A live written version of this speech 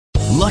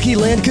Lucky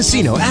Land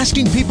Casino,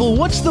 asking people,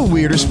 what's the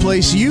weirdest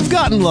place you've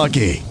gotten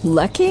lucky?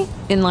 Lucky?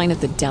 In line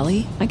at the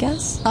deli, I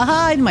guess?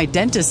 Aha, in my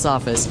dentist's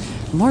office.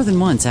 More than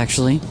once,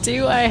 actually.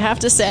 Do I have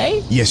to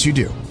say? Yes, you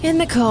do. In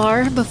the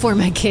car before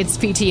my kids'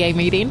 PTA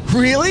meeting.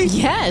 Really?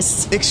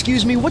 Yes.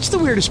 Excuse me, what's the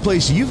weirdest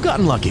place you've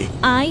gotten lucky?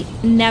 I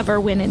never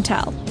win and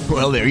tell.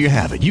 Well, there you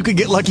have it. You can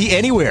get lucky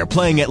anywhere,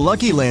 playing at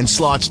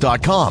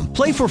LuckyLandSlots.com.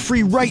 Play for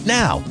free right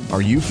now.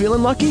 Are you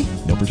feeling lucky?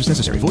 No purchase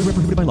necessary. Void where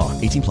prohibited by law.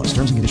 18 plus.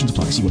 Terms and conditions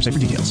apply. See website for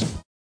details.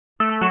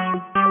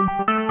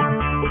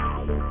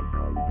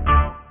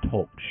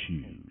 Talk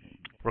shoes.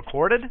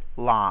 Recorded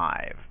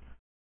live.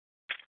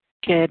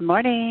 Good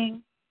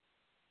morning.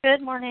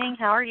 Good morning.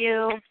 How are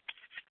you?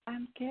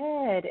 I'm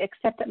good,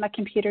 except that my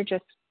computer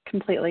just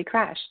completely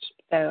crashed.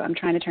 So I'm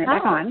trying to turn it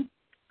back on.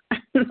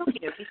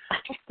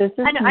 This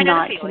is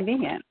not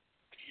convenient.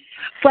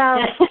 Well,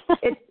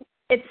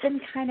 it's been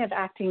kind of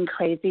acting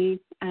crazy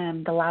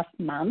the last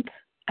month,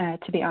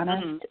 to be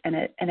honest, and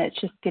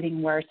it's just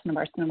getting worse and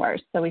worse and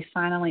worse. So we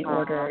finally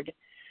ordered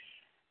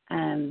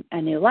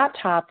a new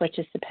laptop, which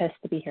is supposed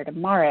to be here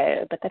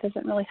tomorrow, but that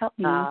doesn't really help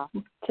me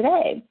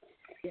today.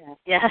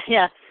 Yeah.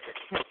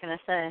 I was going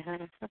to say,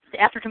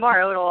 after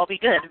tomorrow, it'll all be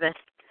good. But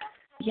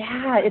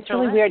yeah, it's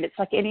really weird. It's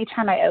like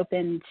anytime I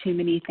open too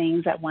many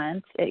things at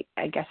once,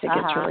 I guess it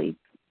gets really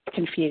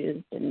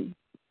confused. And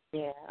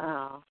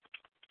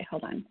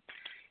hold on.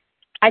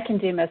 I can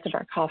do most of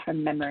our call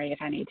from memory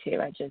if I need to.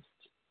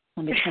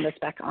 Let me turn this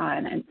back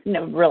on. And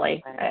no,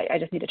 really, I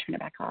just need to turn it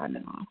back on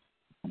and off.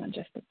 Hold on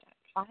just a sec.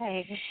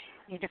 I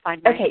need to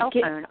find my cell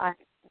phone.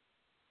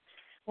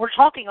 We're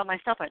talking on my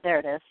cell phone. There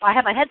it is. I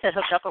have my headset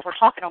hooked up, but we're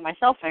talking on my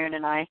cell phone,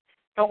 and I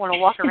don't want to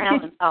walk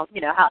around. And, how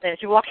as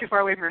you walk too far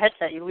away from your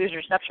headset, you lose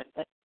reception.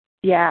 But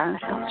yeah,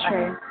 that's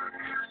true.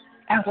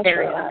 Oh, that's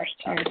really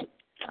true.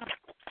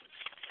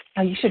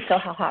 Oh, you should feel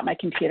how hot my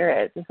computer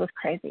is. This was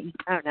crazy.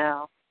 Oh,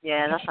 no.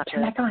 Yeah, that's not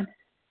turn good. Back on.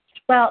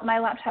 Well, my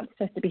laptop's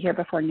supposed to be here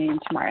before noon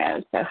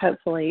tomorrow, so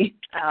hopefully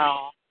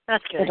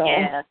that's good.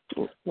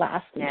 It'll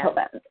last until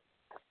then.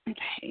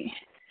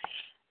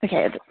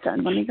 Okay, it's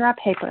done. Let me grab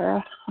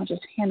paper. I'll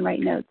just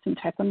handwrite notes and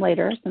type them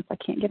later since I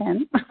can't get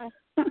in.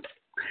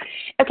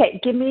 Okay,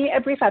 give me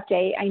a brief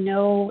update. I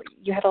know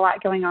you had a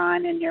lot going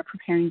on and you're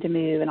preparing to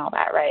move and all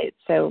that, right?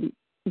 So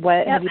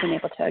what have you been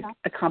able to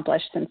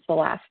accomplish since the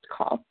last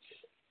call?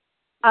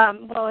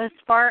 Well, as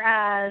far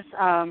as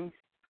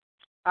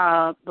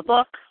the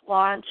book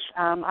launch,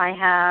 I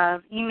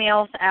have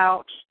emails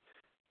out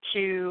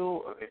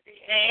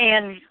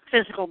and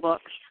physical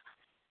books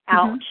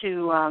out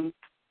to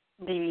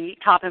the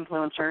top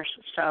influencers.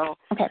 So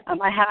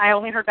I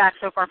only heard back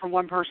so far from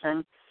one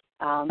person.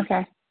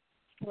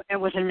 It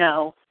was a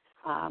no.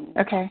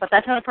 But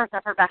that's the only person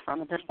I've heard back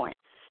from at this point.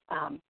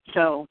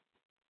 So,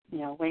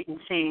 wait and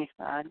see.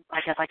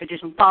 I guess I could do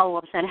some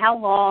follow-ups. And how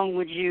long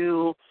would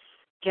you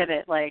give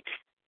it,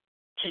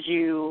 to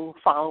do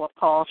follow-up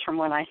calls from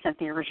when I sent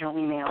the original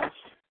emails?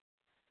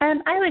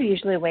 I would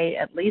usually wait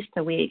at least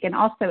a week. And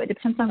also, it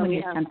depends on when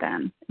you sent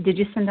them. Did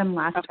you send them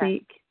last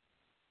week?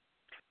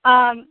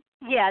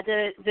 Yeah,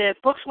 the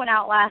books went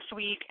out last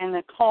week, and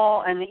the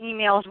call and the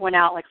emails went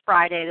out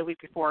Friday the week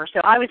before.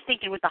 So I was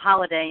thinking with the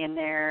holiday in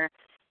there,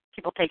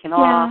 people taking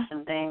off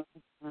and things.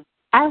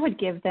 I would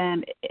give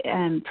them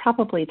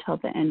probably till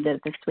the end of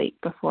this week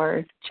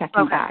before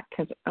checking back,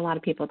 because a lot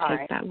of people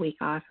take that week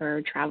off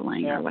or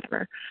traveling or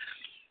whatever.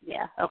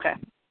 Yeah. Okay.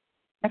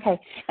 Okay,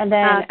 and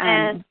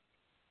then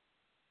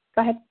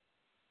go ahead.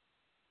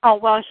 Oh,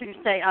 well, I should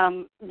say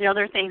the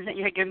other things that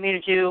you had given me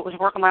to do was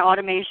work on my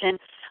automation.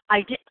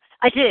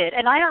 I did,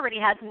 and I already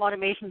had some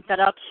automation set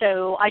up,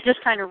 so I just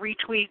kind of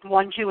retweaked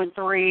 1, 2, and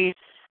 3.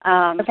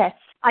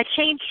 I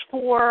changed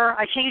 4.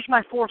 I changed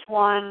my fourth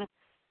one,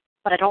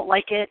 but I don't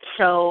like it,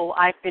 so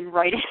I've been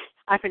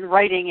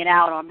writing it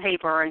out on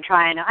paper and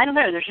trying to, I don't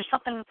know, there's just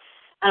something,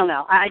 I don't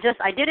know. I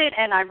did it,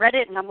 and I read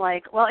it, and I'm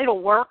like, well,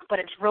 it'll work, but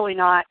it's really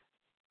not,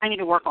 I need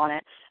to work on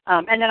it.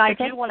 And then I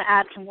do want to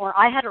add some more.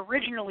 I had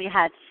originally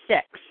had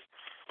 6,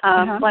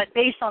 but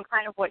based on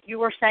kind of what you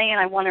were saying,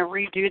 I want to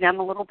redo them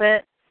a little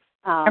bit.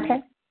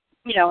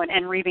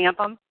 And revamp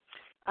them.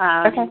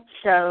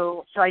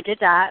 So I did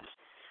that.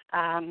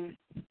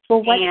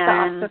 Well,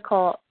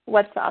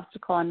 what's the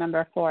obstacle on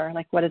number 4?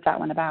 What is that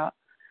one about?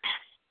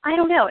 I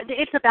don't know.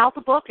 It's about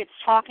the book. It's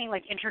talking,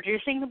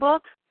 introducing the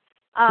book.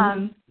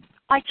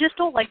 I just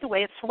don't like the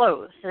way it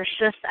flows. There's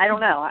just, I don't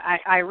know.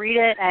 I read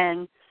it,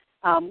 and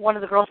one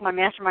of the girls in my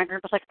mastermind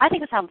group was like, I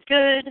think it sounds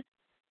good.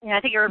 I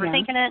think you're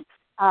overthinking it.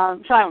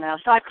 So I don't know.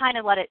 So I've kind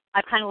of let it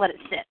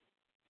sit.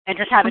 And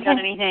just haven't done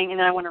anything, and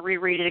then I want to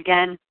reread it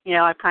again.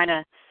 I've kind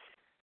of,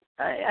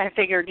 I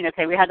figured,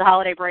 we had the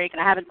holiday break, and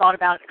I haven't thought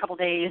about it in a couple of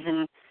days,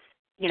 and,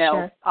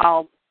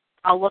 I'll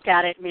look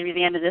at it maybe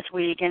the end of this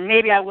week, and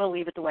maybe I will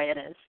leave it the way it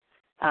is.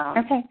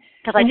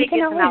 Because I did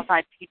get some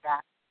outside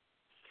feedback.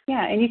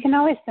 Yeah, and you can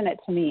always send it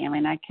to me. I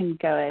mean, I can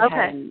go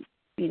ahead and,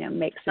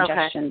 make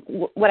suggestions.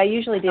 What I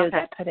usually do is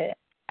I put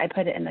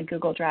it in the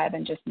Google Drive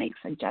and just make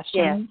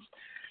suggestions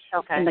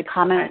in the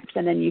comments,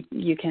 and then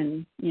you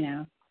can,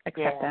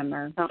 accept them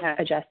or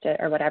adjust it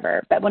or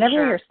whatever. But whenever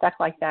you're stuck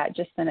like that,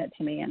 just send it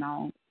to me and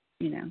I'll,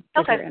 give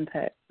your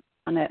input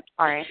on it.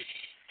 All right.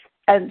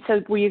 And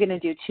so were you going to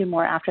do 2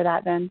 more after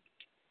that then?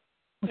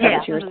 Is that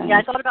what you were saying? Yeah,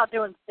 I thought about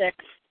doing 6.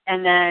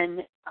 And then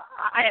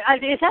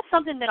is that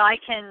something that I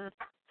can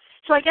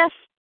 – so I guess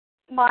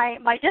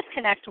my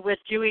disconnect with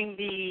doing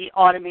the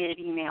automated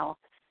email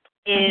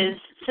is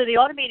so the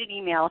automated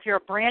email, if you're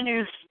a brand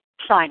new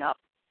sign-up,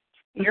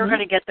 you're going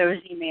to get those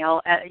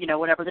email, at,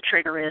 whatever the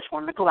trigger is for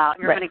them to go out.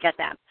 You're going to get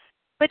them.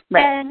 But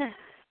then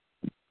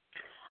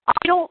I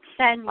don't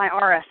send my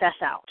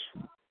RSS out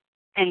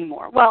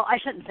anymore. Well, I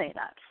shouldn't say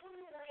that.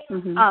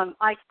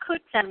 I could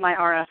send my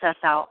RSS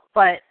out,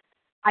 but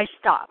I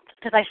stopped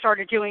because I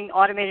started doing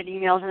automated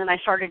emails, and then I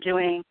started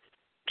doing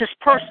just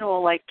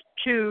personal, like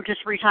 2 to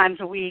 3 times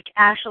a week,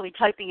 actually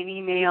typing an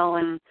email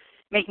and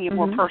making it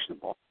more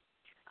personable.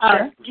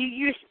 Do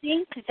you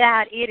think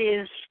that it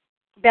is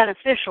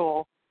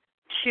beneficial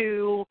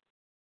to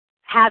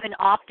have an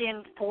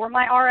opt-in for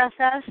my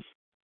RSS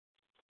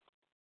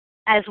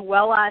as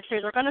well as, so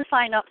they're going to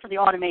sign up for the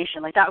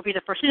automation. Like that would be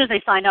the first, as soon as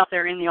they sign up,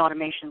 they're in the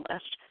automation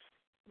list.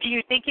 Do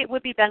you think it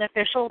would be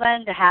beneficial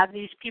then to have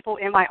these people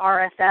in my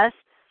RSS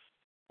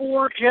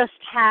or just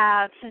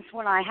have, since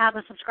when I have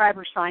a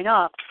subscriber sign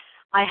up,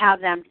 I have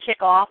them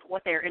tick off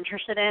what they're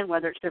interested in,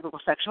 whether it's biblical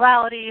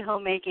sexuality,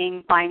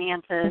 homemaking,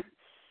 finances.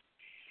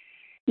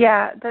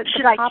 Yeah.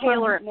 Should I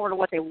tailor it more to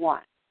what they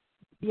want?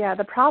 Yeah,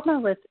 the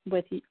problem with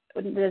this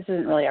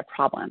isn't really a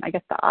problem. I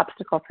guess the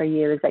obstacle for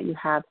you is that you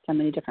have so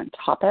many different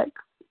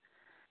topics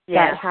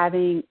that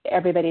having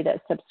everybody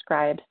that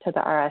subscribes to the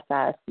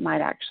RSS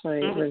might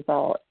actually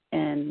result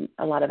in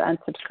a lot of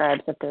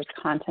unsubscribes if there's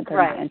content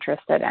they're not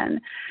interested in.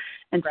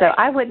 And so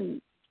I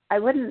wouldn't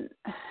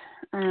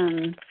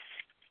I'm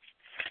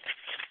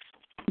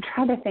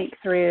trying to think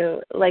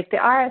through, like the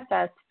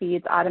RSS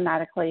feeds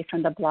automatically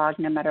from the blog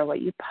no matter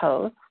what you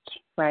post,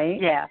 right?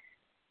 Yeah.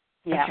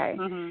 Okay.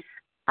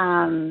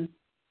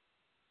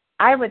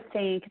 I would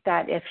think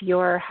that if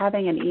you're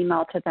having an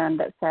email to them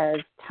that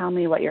says, tell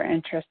me what you're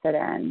interested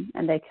in,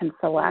 and they can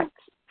select,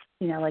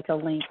 like a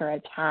link or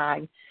a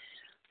tag,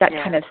 that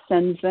kind of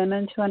sends them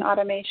into an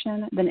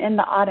automation, then in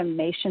the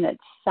automation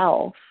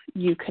itself,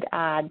 you could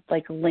add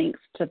like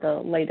links to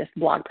the latest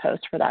blog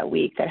post for that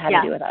week that had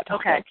to do with that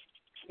topic. Okay.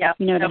 Yeah.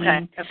 You know what I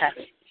mean?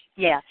 Okay.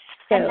 Yeah.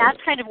 So, and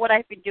that's kind of what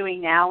I've been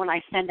doing now when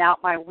I send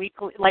out my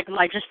weekly, like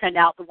I just send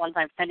out the ones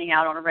I'm sending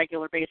out on a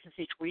regular basis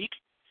each week.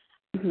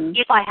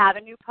 If I have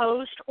a new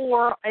post,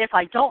 or if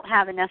I don't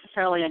have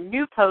necessarily a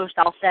new post,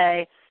 I'll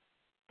say,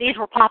 these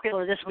were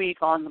popular this week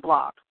on the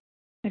blog.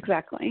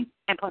 Exactly.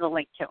 And put a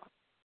link to them.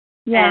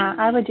 Yeah,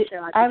 I would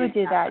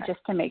do that just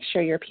to make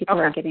sure your people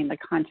are getting the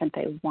content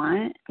they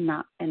want,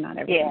 not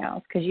everything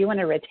else, because you want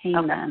to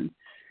retain them.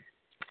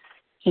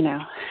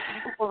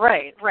 Well,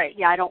 right.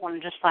 Yeah, I don't want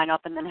to just sign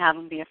up and then have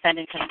them be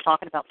offended because I'm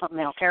talking about something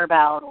they don't care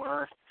about,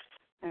 or,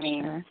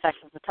 sex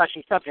is a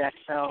touchy subject,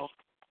 so,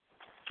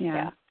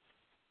 yeah.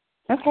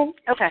 Okay.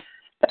 All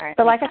right.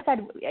 But like I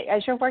said,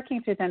 as you're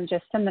working through them,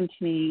 just send them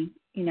to me,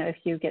 if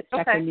you get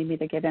stuck and need me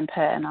to give input,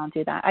 and I'll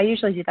do that. I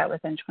usually do that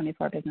within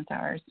 24 business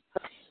hours.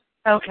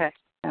 Okay.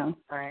 So,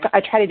 all right.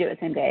 I try to do it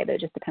the same day, but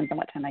it just depends on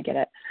what time I get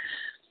it.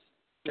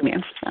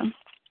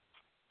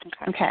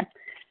 Okay.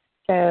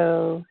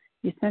 So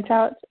you sent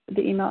out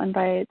the email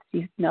invites.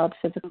 You mailed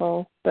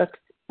physical books.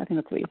 I think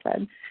that's what you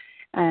said.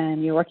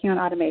 And you're working on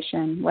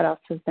automation. What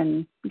else has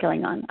been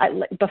going on?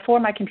 Before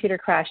my computer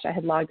crashed, I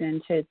had logged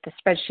into the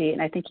spreadsheet,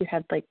 and I think you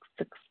had like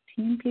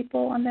 16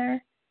 people on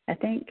there, I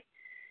think.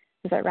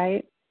 Is that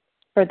right?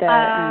 For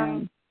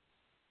the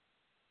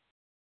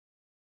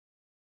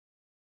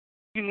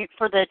you mean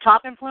for the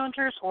top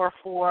influencers or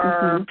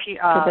for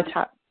for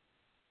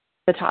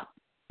the top?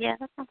 Yeah,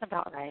 that sounds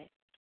about right.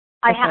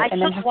 I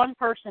took one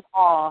person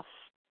off,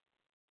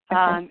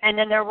 and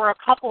then there were a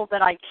couple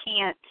that I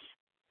can't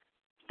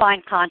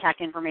find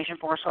contact information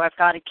for, so I've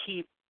got to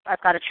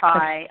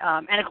try.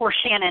 And of course,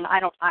 Shannon,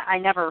 I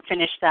never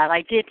finished that.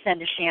 I did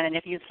send to Shannon.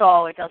 If you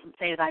saw, it doesn't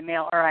say that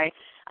I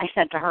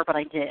sent to her, but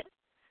I did.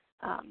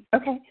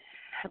 Okay.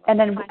 And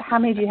then how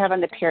many do you have on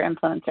the peer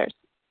influencers?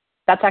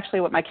 That's actually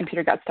what my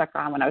computer got stuck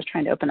on when I was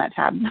trying to open that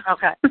tab.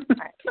 Okay. All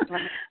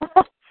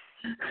right.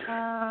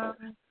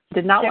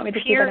 Did not want me to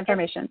see that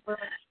information.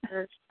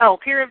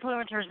 Peer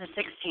influencers is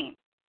 16.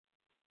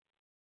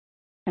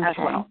 As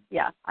well.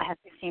 Yeah, I have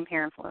 16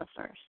 peer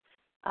influencers.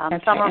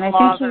 Some are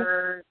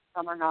bloggers,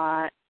 some are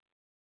not.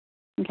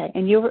 Okay,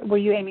 and were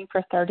you aiming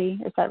for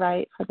 30? Is that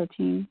right, for the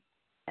team?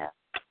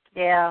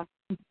 Yeah.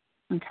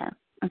 Okay.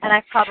 And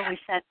I probably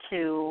sent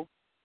to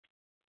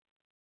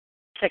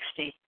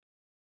 60.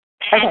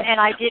 Okay. And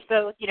I did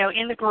both,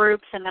 in the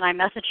groups, and then I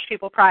messaged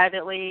people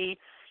privately.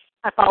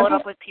 I followed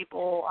up with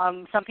people.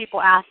 Some people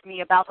asked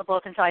me about the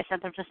book, and so I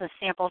sent them just a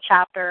sample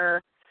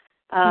chapter.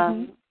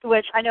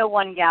 Which I know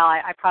one gal,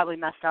 I probably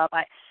messed up.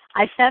 I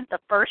sent the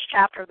first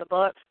chapter of the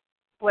book,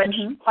 which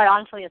quite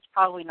honestly is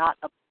probably not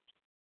the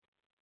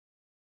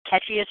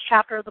catchiest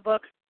chapter of the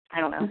book. I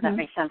don't know if that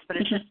makes sense, but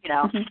it's just,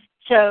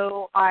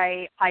 So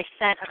I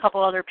sent a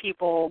couple other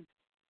people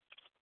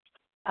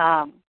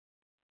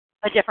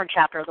a different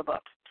chapter of the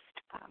book.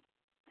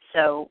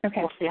 So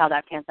we'll see how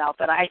that pans out.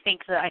 But I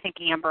think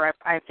Amber,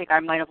 I think I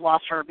might have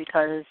lost her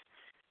because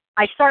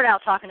I started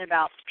out talking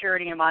about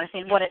purity and modesty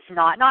and what it's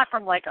not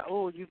from like,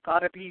 oh, you've got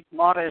to be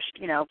modest,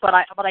 but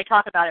I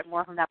talk about it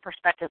more from that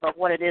perspective of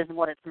what it is and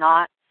what it's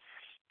not.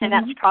 And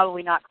that's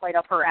probably not quite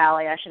up her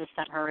alley. I should have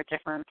sent her a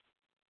different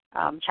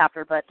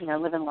chapter, but,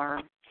 live and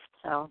learn.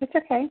 So it's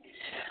okay.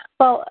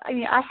 Well,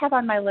 I have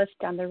on my list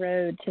down the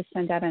road to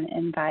send out an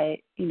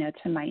invite,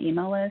 to my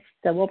email list.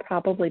 So we'll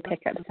probably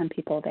pick up some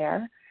people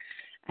there.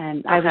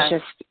 And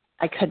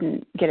I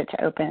couldn't get it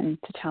to open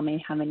to tell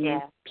me how many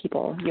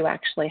people you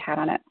actually had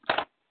on it.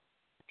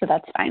 So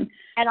that's fine.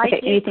 And I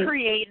did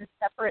create a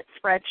separate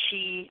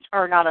spreadsheet,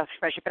 or not a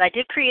spreadsheet, but I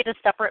did create a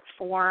separate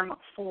form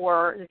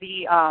for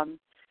the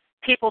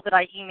people that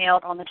I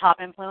emailed on the top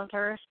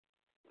influencers.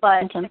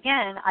 But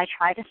again, I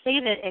tried to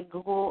save it in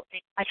Google.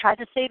 I tried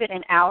to save it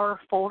in our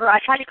folder. I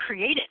tried to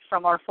create it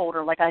from our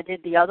folder like I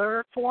did the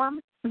other form.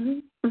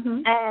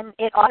 And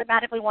it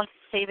automatically wants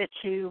to save it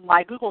to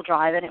my Google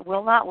Drive, and it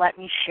will not let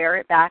me share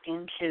it back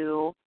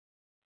into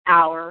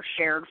our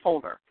shared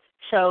folder.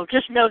 So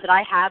just know that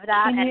I have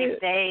that, and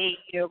if they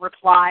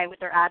reply with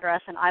their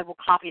address, and I will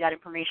copy that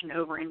information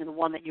over into the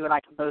one that you and I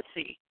can both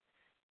see.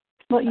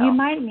 Well, you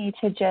might need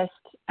to just,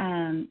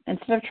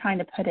 instead of trying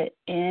to put it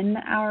in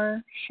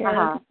our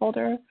shared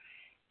folder,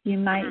 you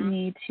might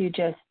need to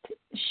just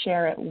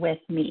share it with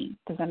me.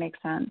 Does that make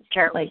sense?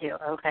 Share it with you.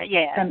 Okay.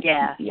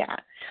 Yeah.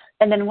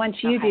 And then once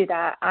you do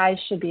that, I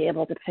should be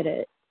able to put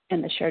it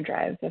in the shared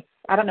drive.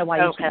 I don't know why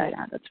you can't do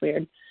that. That's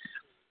weird.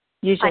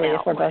 Usually,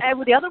 if we're both.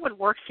 The other one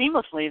works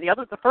seamlessly.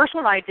 The first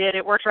one I did,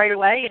 it works right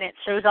away, and it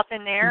shows up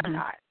in there. And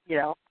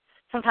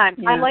sometimes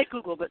I like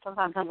Google, but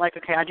sometimes I'm like,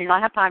 okay, I do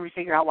not have time to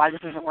figure out why this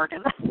isn't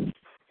working.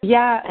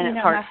 Yeah,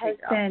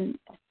 and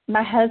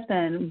my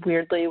husband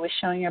weirdly was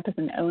showing up as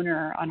an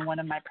owner on one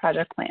of my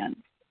project plans,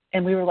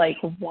 and we were like,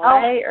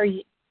 why are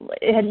you?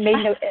 It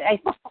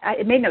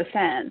made no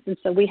sense, and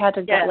so we had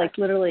to go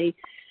literally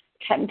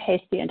cut and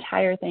paste the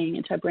entire thing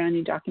into a brand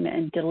new document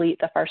and delete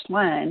the first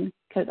one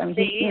because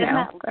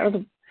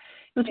it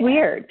was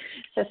weird.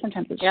 So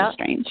sometimes it's just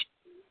strange.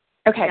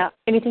 Okay. Yeah.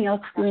 Anything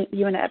else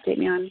you want to update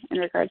me on in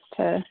regards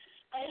to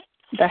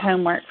the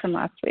homework from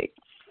last week?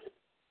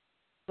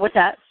 What's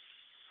that?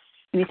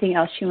 Anything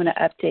else you want to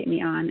update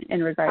me on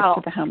in regards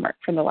to the homework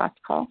from the last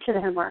call? To the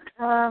homework.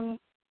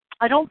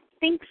 I don't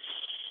think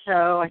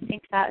so. I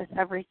think that is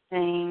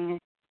everything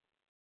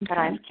that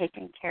I've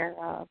taken care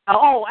of.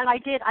 Oh, and I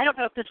don't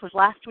know if this was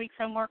last week's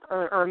homework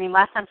or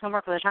last time's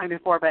homework or the time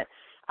before, but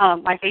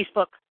my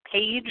Facebook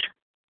page,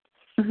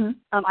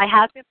 I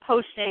have been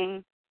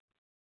posting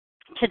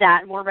to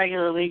that more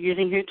regularly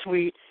using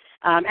Hootsuite,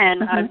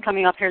 and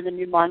coming up here the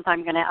new month,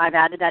 I've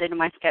added that into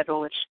my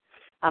schedule, which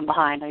I'm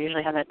behind. I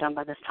usually have that done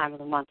by this time of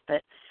the month,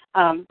 but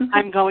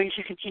I'm going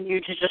to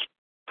continue to just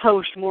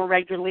post more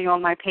regularly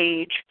on my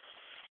page.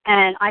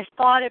 And I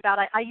thought about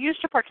it. I used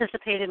to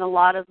participate in a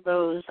lot of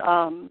those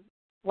comment,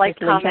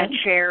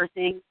 share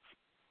things.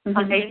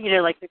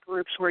 Like the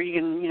groups where you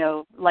can,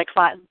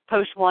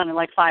 post one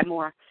and 5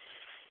 more.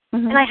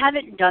 And I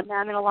haven't done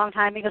them in a long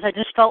time because I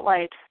just felt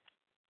like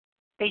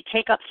they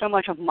take up so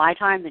much of my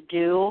time to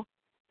do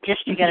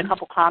just to get a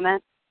couple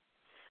comments.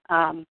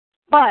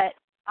 But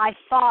I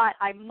thought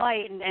I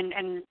might,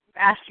 and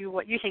ask you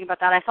what you think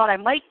about that, I thought I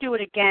might do it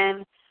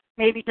again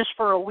maybe just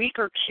for a week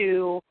or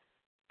two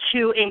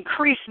to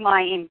increase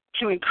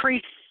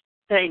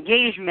the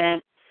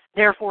engagement,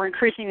 therefore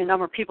increasing the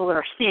number of people that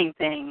are seeing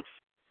things,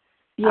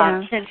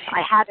 since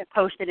I haven't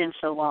posted in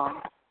so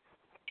long.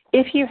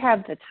 If you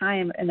have the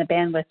time and the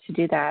bandwidth to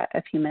do that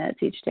a few minutes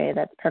each day,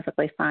 that's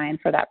perfectly fine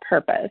for that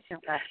purpose.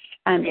 Okay.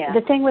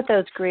 The thing with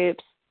those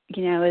groups,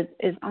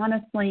 is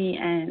honestly,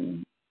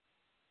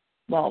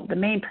 the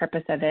main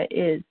purpose of it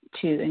is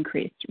to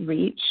increase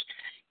reach.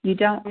 You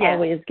don't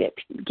always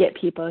get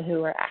people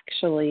who are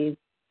actually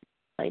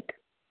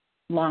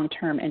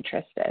long-term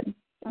interested.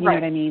 You know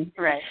what I mean?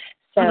 Right.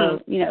 So,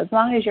 as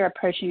long as you're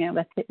approaching it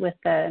with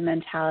the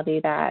mentality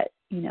that,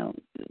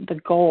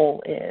 the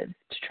goal is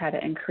to try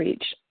to increase,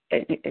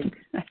 I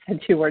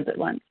said 2 words at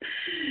once.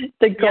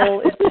 The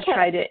goal is to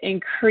try to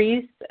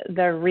increase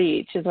the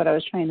reach is what I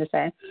was trying to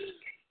say.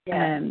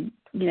 Yeah.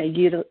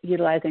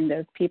 Utilizing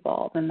those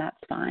people, then that's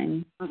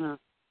fine.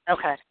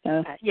 Okay.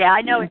 So, yeah,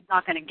 I know it's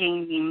not going to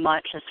gain me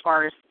much as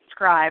far as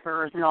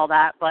subscribers and all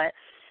that, but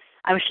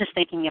I was just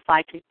thinking if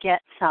I could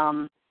get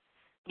some,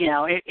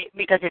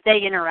 because if they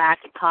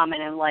interact and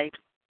comment and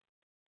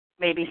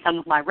maybe some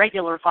of my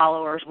regular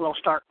followers will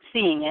start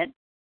seeing it,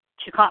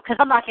 because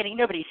I'm not getting,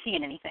 nobody's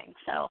seeing anything,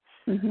 so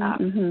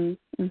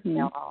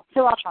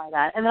so I'll try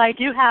that. And then I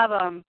do have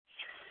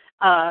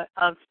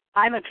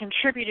I'm a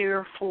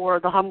contributor for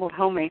the Humbled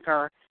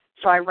Homemaker,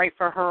 so I write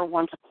for her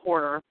once a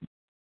quarter.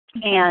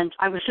 And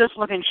I was just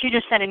looking, she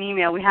just sent an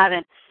email.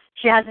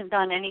 She hasn't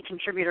done any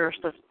contributors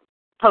to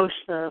post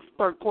the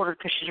 3rd quarter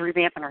because she's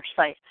revamping her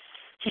site.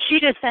 So she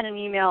just sent an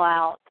email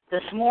out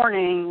this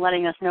morning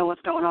letting us know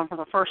what's going on for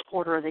the 1st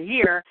quarter of the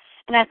year.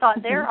 And I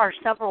thought there are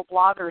several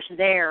bloggers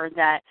there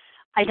that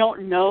I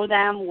don't know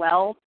them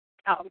well.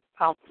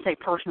 I'll say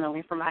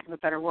personally, for lack of a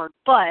better word,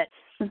 but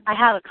I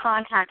have a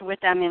contact with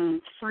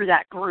them through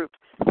that group,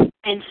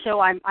 and so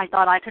I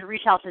thought I could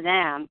reach out to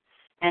them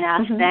and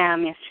ask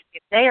them if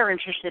they are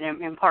interested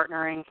in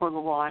partnering for the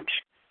launch,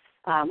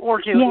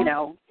 or do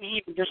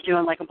even just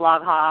doing like a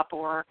blog hop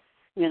or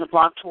the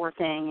blog tour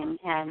thing,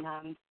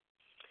 and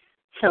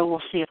so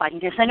we'll see if I can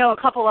do this. I know a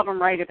couple of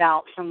them write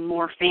about some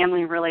more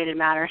family related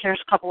matters.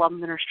 There's a couple of them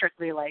that are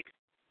strictly like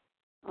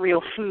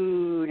real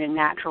food and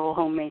natural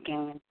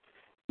homemaking.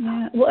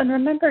 Yeah. Well, and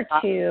remember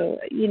too,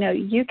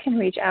 you can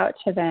reach out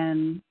to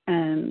them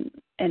and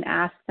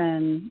ask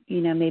them,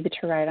 maybe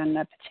to write on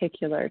a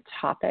particular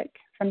topic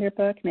from your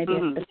book, maybe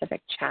a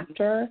specific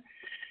chapter,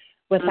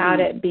 without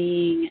it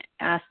being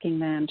asking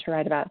them to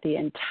write about the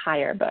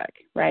entire book,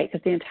 right?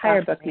 Because the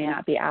entire book may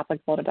not be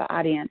applicable to the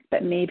audience,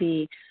 but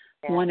maybe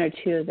one or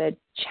two of the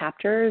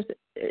chapters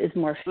is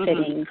more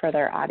fitting for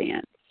their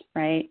audience,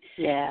 right?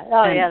 Yeah.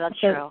 Oh, yeah, that's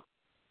true.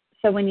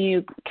 So when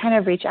you kind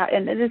of reach out,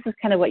 and this is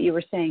kind of what you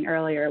were saying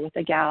earlier with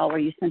the gal where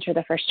you sent her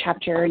the first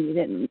chapter and you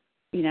didn't,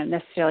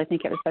 necessarily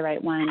think it was the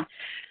right one.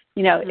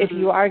 If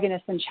you are going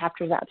to send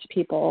chapters out to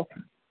people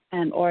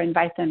or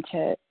invite them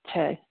to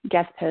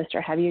guest post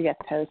or have you guest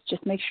post,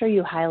 just make sure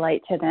you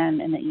highlight to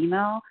them in the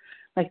email,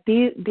 like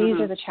these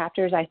are the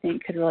chapters I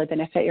think could really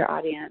benefit your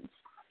audience.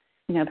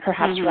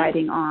 Perhaps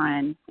writing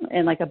on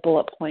in like a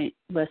bullet point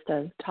list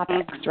of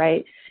topics,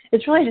 right?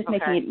 It's really just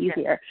making it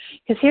easier.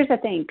 Because here's the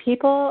thing,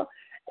 people,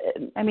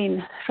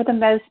 for the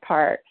most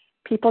part,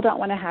 people don't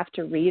want to have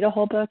to read a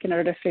whole book in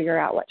order to figure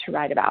out what to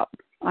write about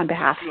on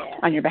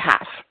your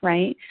behalf,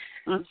 right?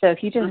 So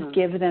if you just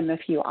give them a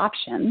few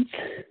options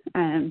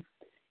in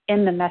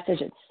the message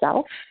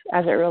itself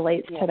as it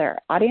relates to their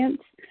audience,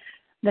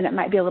 then it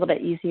might be a little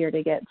bit easier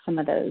to get some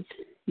of those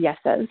yeses.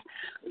 And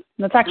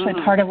that's actually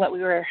part of what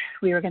we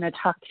were going to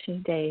talk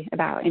today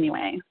about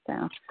anyway.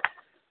 So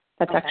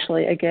that's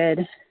actually a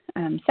good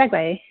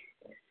segue.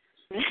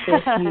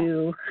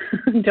 If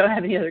you don't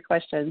have any other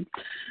questions.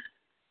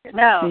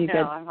 No, I'm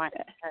fine.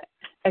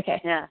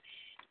 Okay. Yeah.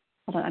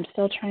 Hold on. I'm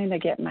still trying to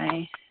get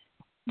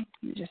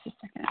just a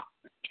second.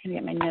 I'm trying to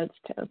get my notes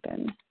to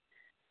open.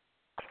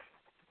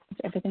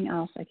 Everything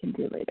else I can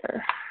do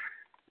later.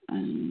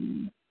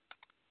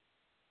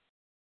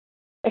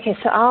 Okay,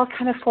 so I'll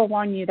kind of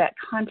forewarn you that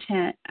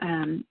content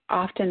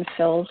often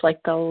feels like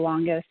the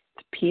longest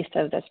piece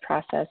of this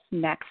process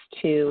next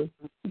to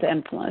the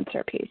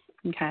influencer piece,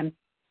 okay?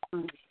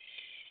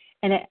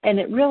 And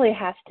it really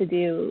has to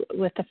do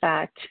with the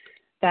fact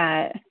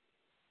that,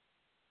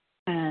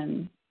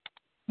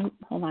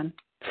 hold on,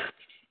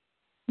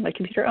 my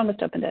computer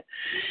almost opened it.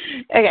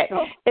 Okay,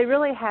 It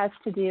really has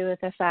to do with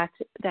the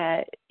fact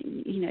that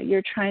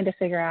you're trying to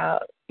figure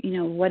out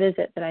what is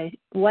it that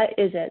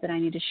I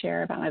need to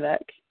share about my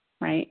book,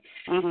 right?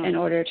 In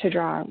order to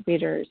draw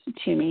readers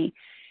to me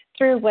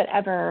through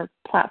whatever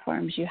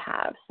platforms you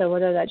have. So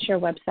whether that's your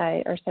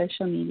website or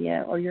social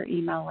media or your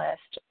email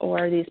list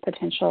or these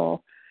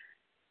potential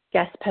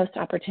guest post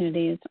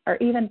opportunities, or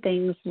even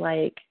things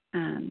like,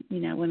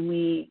 when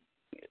we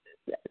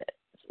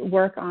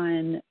work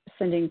on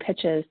sending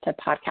pitches to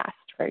podcasts,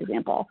 for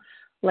example,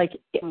 like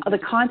the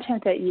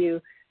content that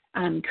you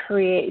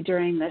create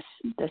during this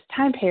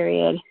time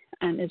period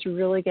is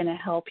really going to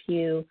help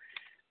you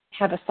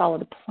have a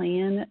solid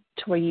plan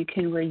to where you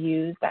can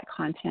reuse that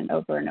content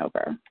over and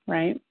over,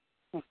 right?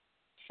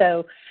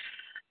 So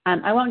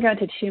I won't go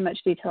into too much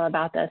detail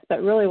about this,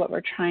 but really what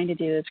we're trying to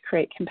do is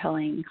create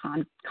compelling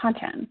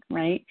content,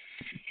 right?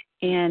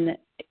 And,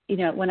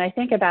 when I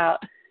think about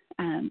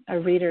a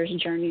reader's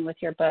journey with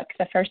your book,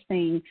 the first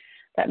thing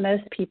that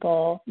most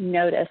people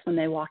notice when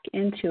they walk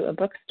into a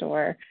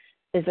bookstore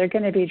is they're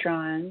going to be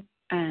drawn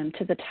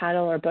to the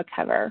title or book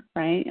cover,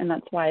 right? And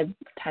that's why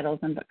titles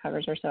and book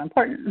covers are so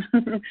important,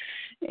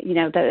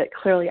 that it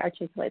clearly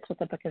articulates what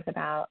the book is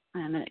about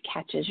and it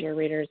catches your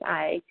reader's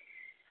eye.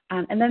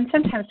 And then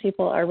sometimes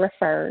people are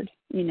referred,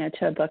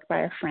 to a book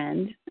by a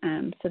friend,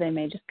 so they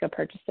may just go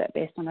purchase it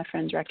based on a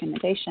friend's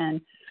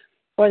recommendation,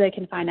 or they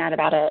can find out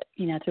about it,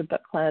 through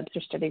book clubs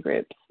or study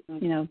groups,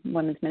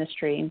 women's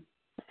ministry,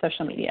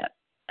 social media,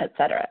 et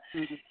cetera.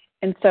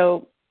 And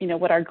so,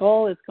 what our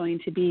goal is going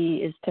to be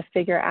is to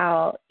figure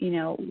out,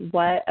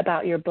 what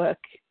about your book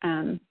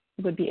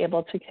would be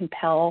able to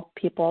compel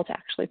people to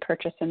actually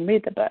purchase and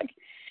read the book.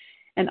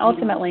 And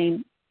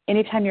ultimately,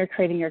 anytime you're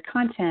creating your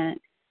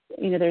content,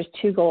 there's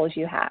two goals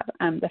you have.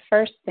 The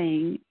first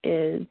thing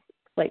is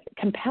like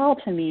compel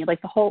to me,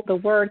 like the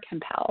word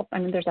compel.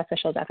 There's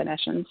official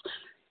definitions,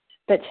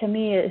 but to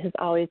me it has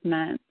always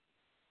meant,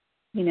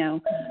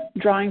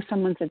 drawing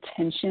someone's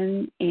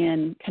attention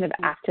and kind of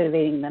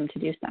activating them to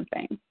do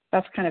something.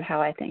 That's kind of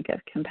how I think of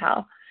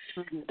compel.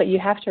 But you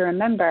have to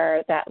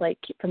remember that, like,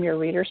 from your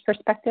reader's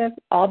perspective,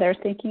 all they're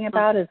thinking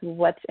about is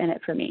what's in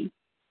it for me,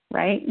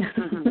 right?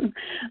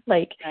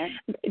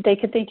 They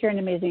could think you're an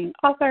amazing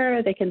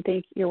author. They can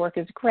think your work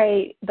is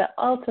great. But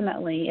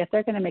ultimately, if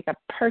they're going to make a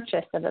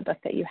purchase of a book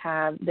that you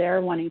have, they're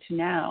wanting to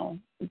know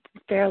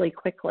fairly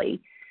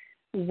quickly,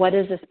 what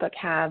does this book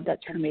have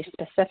that's for me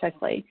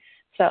specifically?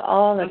 So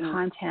all the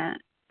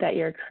content that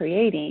you're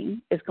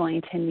creating is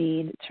going to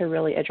need to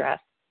really address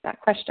that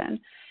question.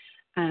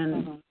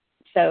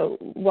 So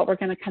what we're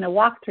going to kind of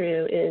walk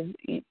through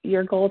is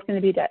your goal is going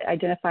to be to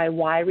identify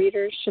why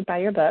readers should buy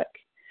your book,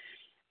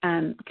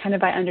 kind of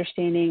by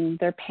understanding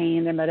their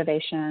pain, their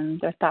motivation,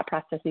 their thought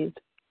processes,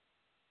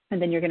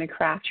 and then you're going to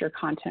craft your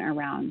content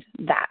around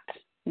that.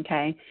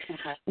 Okay.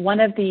 One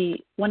of the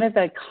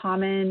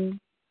common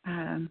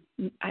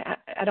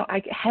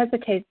I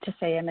hesitate to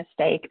say a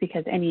mistake,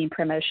 because any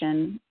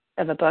promotion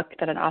of a book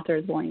that an author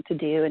is willing to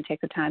do and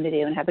take the time to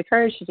do and have the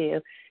courage to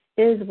do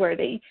is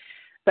worthy.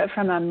 But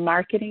from a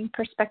marketing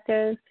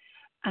perspective,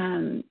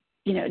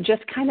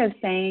 just kind of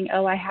saying,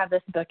 oh, I have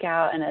this book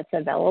out and it's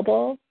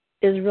available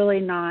is really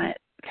not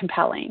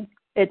compelling.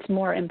 It's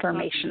more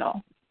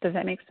informational. Does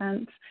that make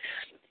sense?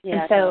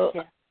 Yeah. And so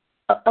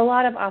a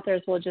lot of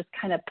authors will just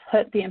kind of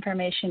put the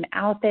information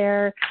out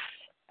there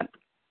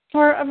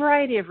for a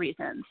variety of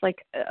reasons.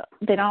 Like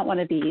they don't want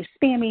to be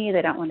spammy,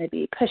 they don't want to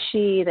be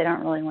pushy, they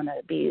don't really want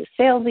to be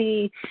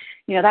salesy,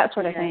 that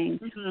sort of thing.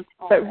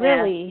 But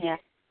really,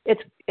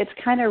 it's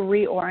kind of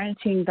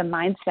reorienting the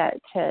mindset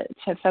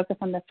to focus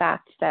on the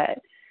fact that,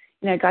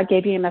 God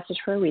gave you a message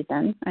for a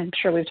reason. I'm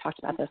sure we've talked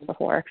about this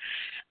before.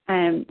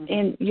 And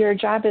your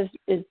job is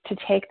to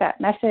take that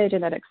message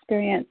and that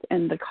experience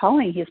and the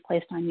calling He's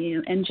placed on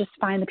you and just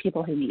find the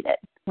people who need it,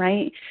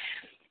 right?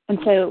 And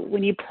so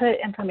when you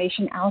put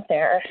information out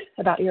there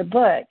about your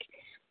book,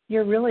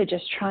 you're really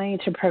just trying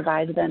to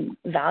provide them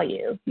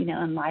value,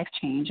 and life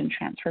change and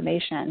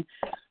transformation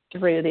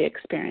through the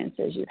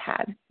experiences you've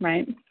had,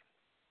 right?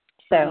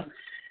 So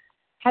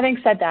having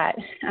said that,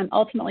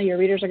 ultimately your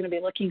readers are going to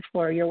be looking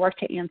for your work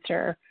to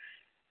answer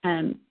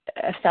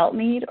a felt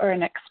need or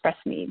an express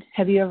need.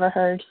 Have you ever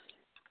heard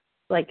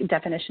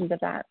definitions of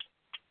that?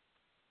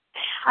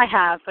 I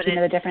have, but do you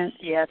know the difference?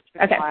 Yes,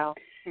 it's been a while.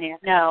 Yeah.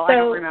 No, I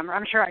don't remember.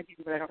 I'm sure I do,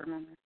 but I don't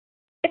remember.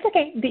 It's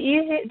okay.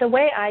 The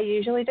way I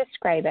usually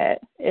describe it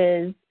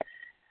is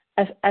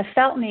a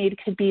felt need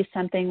could be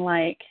something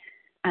like,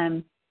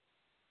 I'm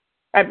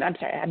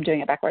sorry, I'm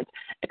doing it backwards.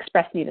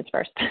 Express need is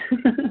first.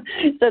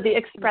 So the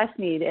express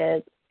need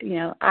is,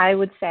 I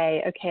would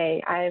say,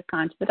 okay, I've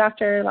gone to the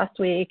doctor last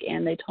week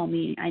and they told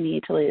me I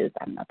need to lose,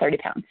 30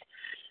 pounds.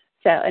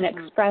 So an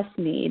express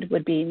need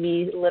would be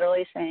me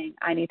literally saying,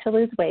 I need to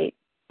lose weight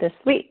this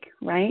week,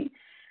 right?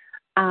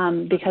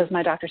 Because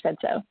my doctor said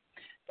so.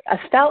 A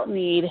felt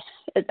need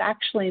is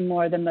actually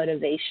more the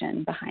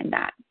motivation behind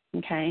that,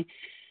 okay?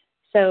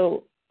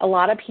 So a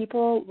lot of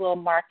people will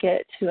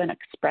market to an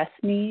express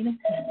need,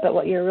 but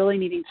what you're really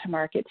needing to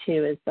market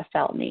to is the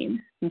felt need,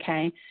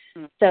 okay?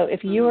 So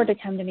if you were to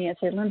come to me and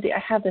say, Lindsay, I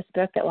have this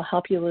book that will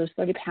help you lose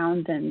 30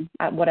 pounds in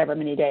whatever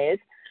many days,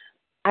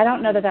 I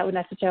don't know that would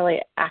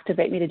necessarily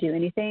activate me to do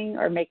anything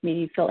or make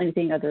me feel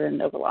anything other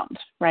than overwhelmed,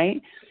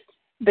 right?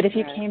 But if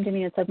you came to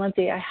me and said,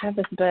 Lindsay, I have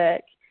this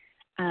book,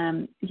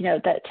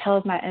 that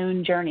tells my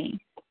own journey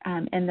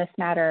in this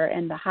matter,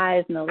 and the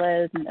highs and the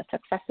lows and the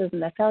successes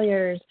and the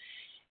failures,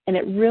 and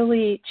it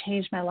really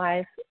changed my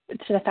life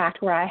to the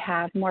fact where I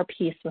have more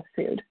peace with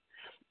food,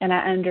 and I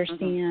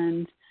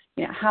understand,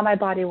 how my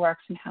body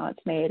works and how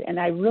it's made, and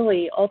I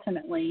really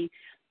ultimately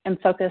am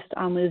focused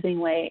on losing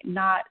weight,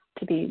 not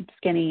to be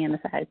skinny in a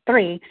size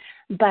 3,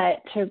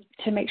 but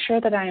to make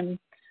sure that I'm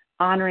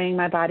honoring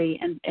my body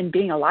and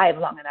being alive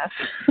long enough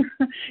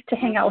to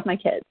hang out with my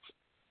kids.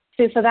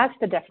 So that's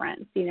the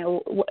difference.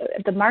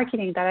 The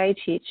marketing that I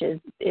teach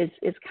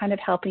is kind of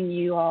helping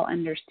you all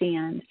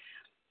understand.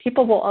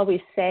 People will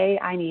always say,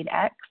 I need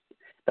X,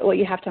 but what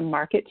you have to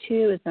market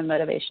to is the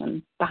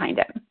motivation behind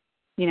it,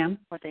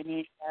 What they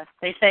need, yes.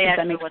 They say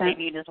actually what they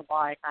need is a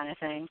Y kind of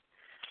thing.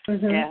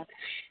 Yeah.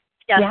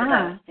 Yes,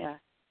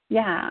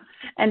 Yeah.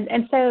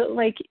 And so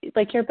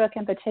like your book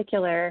in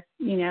particular,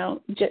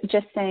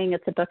 just saying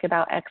it's a book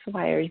about X,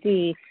 Y, or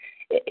Z,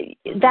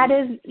 that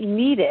is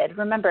needed.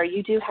 Remember,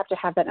 you do have to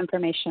have that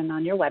information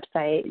on your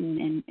website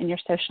and in your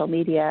social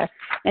media,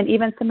 and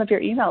even some of your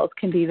emails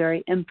can be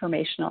very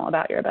informational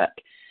about your book.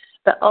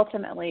 But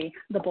ultimately,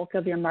 the bulk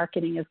of your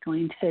marketing is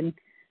going to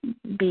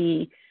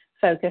be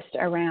focused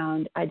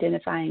around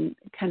identifying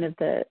kind of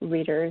the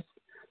reader's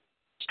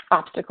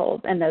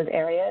obstacles in those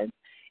areas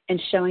and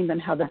showing them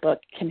how the book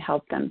can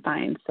help them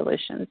find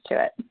solutions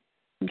to it.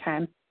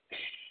 Okay.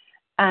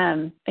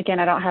 Again,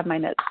 I don't have my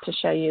notes to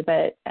show you,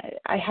 but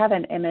I have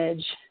an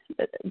image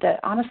that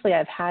honestly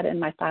I've had in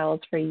my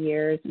files for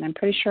years, and I'm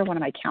pretty sure one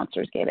of my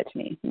counselors gave it to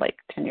me like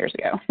 10 years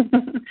ago.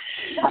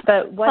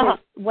 But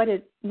what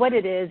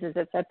it is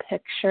it's a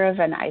picture of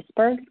an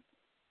iceberg.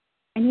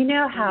 And you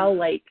know how,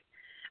 I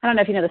don't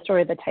know if you know the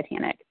story of the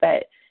Titanic,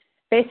 but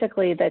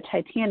basically the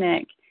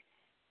Titanic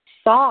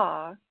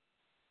saw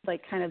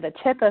kind of the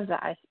tip of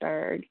the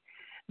iceberg,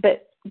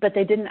 but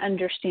they didn't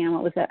understand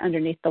what was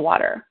underneath the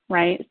water,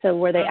 right? So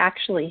where they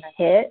actually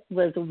hit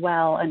was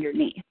well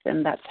underneath,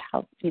 and that's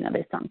how,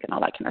 they sunk and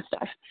all that kind of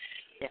stuff.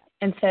 Yeah.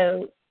 And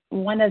so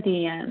one of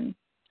the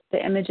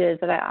images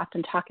that I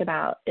often talk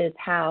about is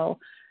how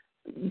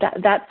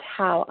that's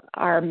how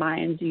our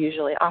minds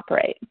usually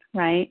operate,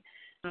 right?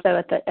 So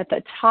at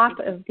the top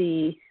of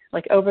the,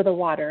 like over the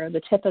water,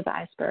 the tip of the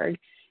iceberg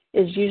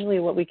is usually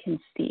what we can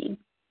see,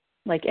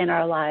 like in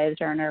our lives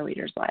or in our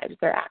readers' lives,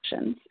 their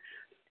actions.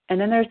 And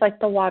then there's like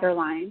the water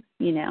line,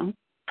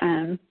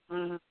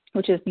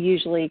 which is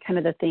usually kind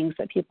of the things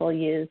that people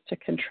use to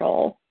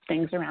control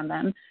things around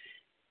them.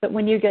 But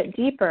when you get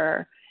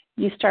deeper,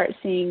 you start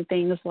seeing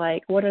things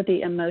like what are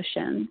the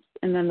emotions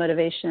and the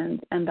motivations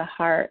and the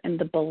heart and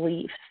the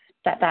beliefs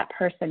that that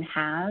person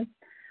has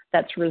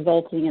that's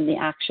resulting in the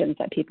actions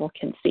that people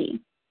can see,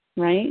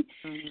 right?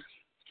 Mm-hmm.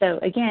 So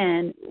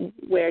again,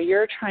 where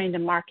you're trying to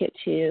market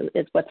to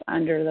is what's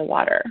under the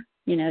water.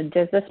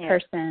 Does this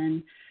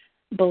person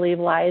believe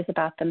lies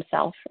about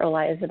themselves or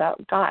lies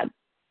about God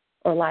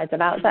or lies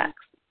about sex,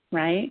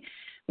 right?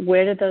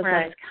 Where did those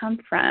lies come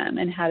from,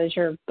 and how does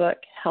your book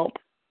help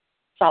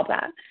solve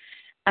that?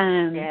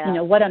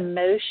 What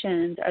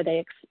emotions are they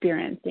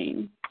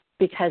experiencing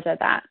because of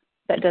that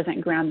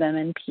doesn't ground them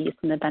in peace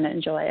and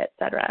abundant joy, et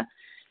cetera?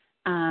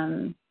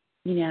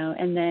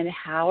 And then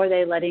how are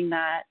they letting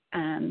that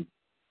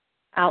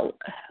out?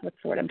 What's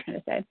the word I'm trying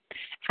to say?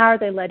 How are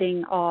they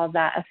letting all of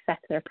that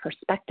affect their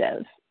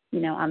perspective,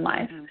 on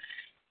life? Mm-hmm.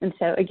 And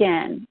so,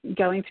 again,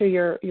 going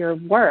through your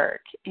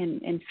work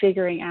and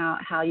figuring out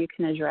how you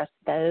can address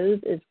those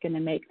is going to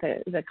make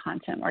the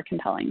content more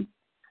compelling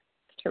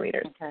to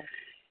readers. Okay.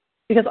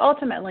 Because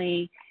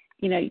ultimately,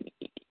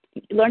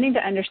 learning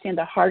to understand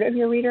the heart of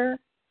your reader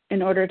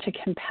in order to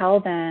compel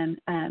them,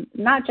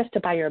 not just to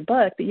buy your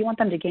book, but you want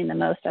them to gain the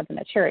most of the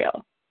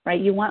material,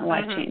 right? You want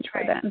life change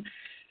for them.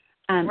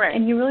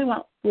 And you really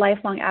want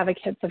lifelong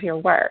advocates of your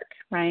work,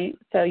 right?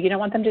 So you don't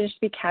want them to just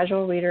be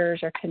casual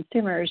readers or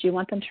consumers. You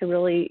want them to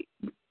really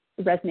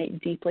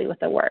resonate deeply with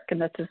the work,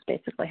 and this is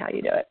basically how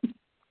you do it.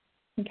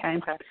 Okay.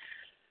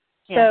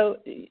 Yeah. So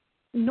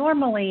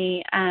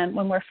normally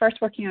when we're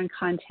first working on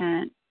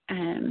content,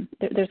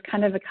 there's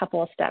kind of a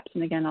couple of steps,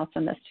 and again, I'll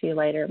send this to you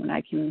later when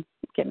I can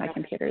get my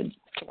computer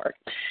to work.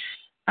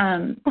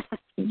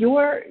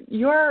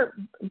 Your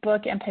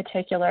book in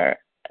particular,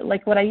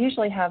 like what I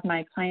usually have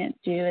my clients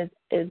do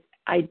is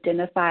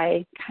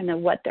identify kind of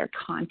what their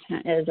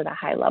content is at a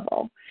high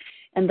level.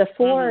 And the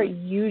four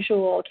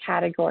usual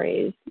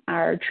categories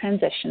are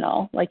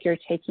transitional, like you're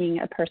taking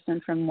a person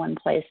from one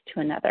place to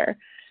another.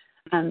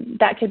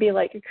 That could be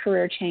like a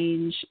career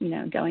change,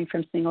 going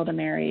from single to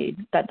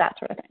married, that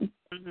sort of thing.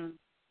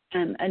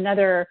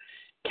 Another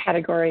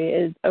category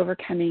is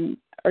overcoming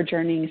or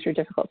journeying through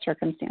difficult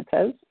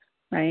circumstances,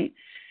 right?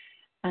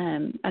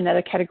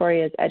 Another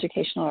category is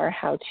educational or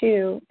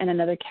how-to, and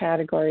another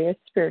category is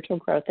spiritual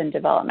growth and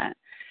development.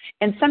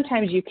 And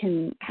sometimes you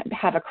can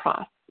have a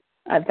cross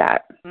of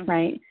that,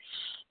 right?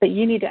 But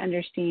you need to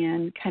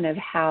understand kind of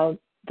how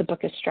the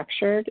book is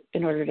structured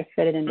in order to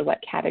fit it into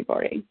what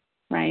category,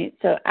 right?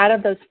 So out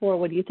of those four,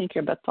 what do you think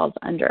your book falls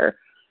under?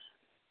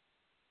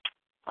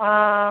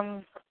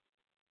 I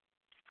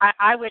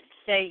would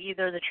say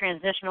either the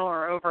transitional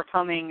or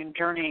overcoming and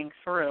journeying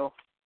through.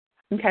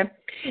 Okay.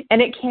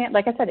 And it can,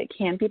 like I said, it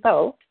can be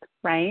both,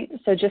 right?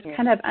 So just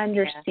kind of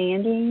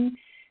understanding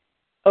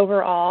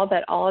overall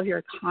that all of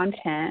your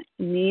content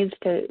needs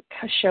to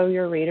show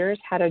your readers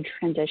how to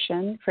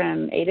transition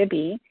from A to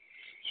B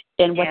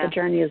and what the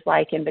journey is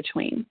like in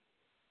between.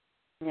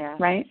 Yeah.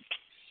 Right?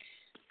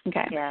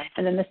 Okay. Yeah.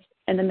 And then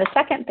the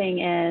second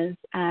thing is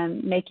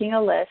making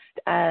a list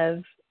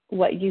of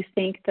what you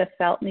think the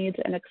felt needs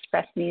and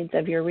expressed needs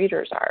of your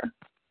readers are,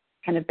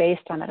 kind of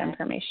based on that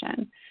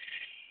information.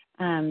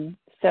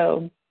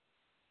 So,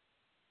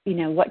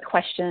 what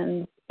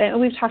questions, and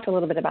we've talked a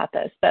little bit about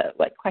this, but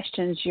what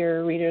questions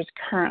your readers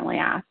currently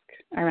ask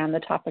around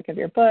the topic of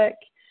your book,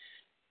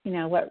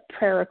 what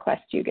prayer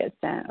requests do you get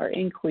sent or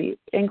inquiries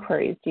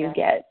do you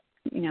get,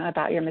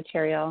 about your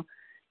material.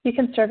 You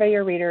can survey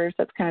your readers.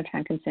 That's kind of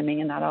time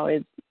consuming and not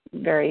always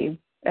very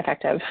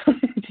effective,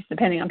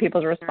 depending on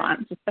people's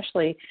response,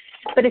 especially.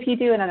 But if you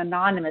do an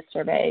anonymous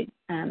survey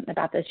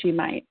about this, you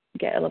might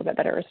get a little bit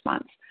better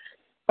response.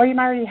 Or you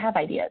might already have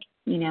ideas,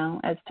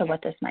 as to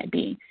what this might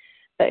be.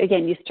 But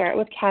again, you start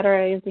with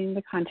categorizing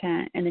the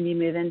content, and then you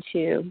move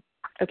into,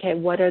 okay,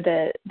 what are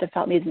the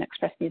felt needs and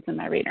expressed needs of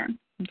my reader?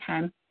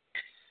 Okay.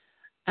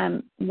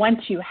 Once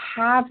you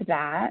have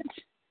that,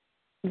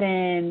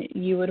 then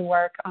you would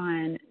work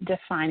on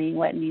defining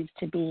what needs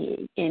to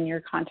be in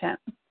your content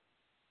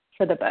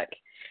for the book.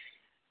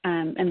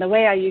 And the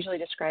way I usually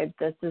describe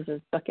this is as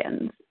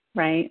bookends,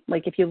 right?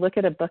 Like if you look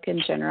at a book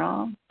in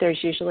general,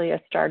 there's usually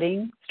a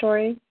starting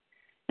story,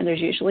 and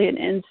there's usually an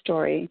end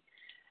story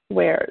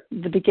where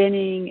the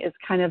beginning is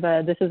kind of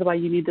this is why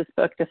you need this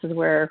book, this is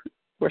where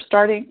we're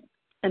starting,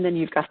 and then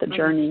you've got the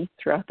journey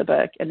throughout the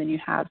book, and then you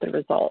have the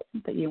result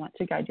that you want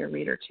to guide your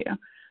reader to.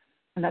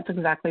 And that's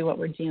exactly what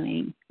we're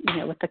doing,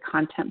 with the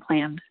content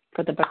plan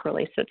for the book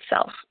release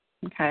itself,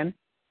 okay?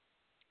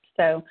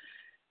 So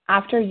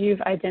after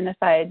you've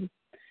identified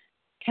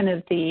kind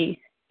of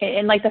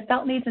and like the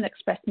felt needs and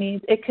expressed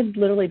needs, it could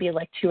literally be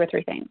like 2 or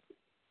 3 things.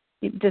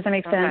 Does that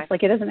make sense?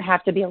 Like it doesn't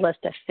have to be a list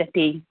of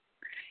 50.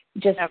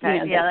 Just I'm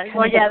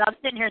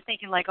sitting here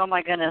thinking like, oh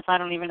my goodness, I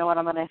don't even know what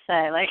I'm going to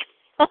say. Like,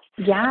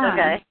 Yeah.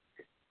 Okay.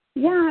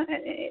 Yeah,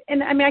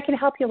 and I mean I can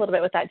help you a little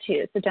bit with that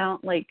too. So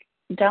don't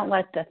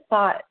let the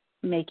thought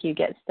make you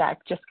get stuck.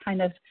 Just kind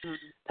of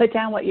put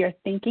down what you're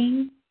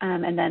thinking,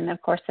 and then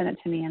of course send it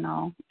to me, and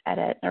I'll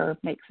edit or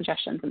make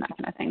suggestions and that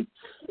kind of thing.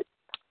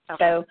 Okay.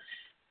 So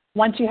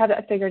once you have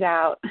that figured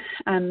out,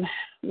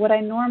 what I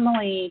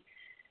normally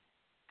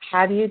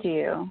have you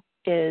do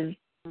is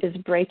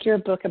break your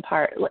book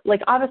apart.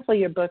 Like obviously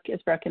your book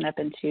is broken up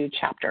into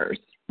chapters,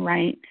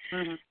 right?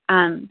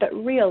 Mm-hmm. But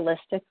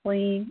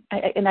realistically,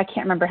 and I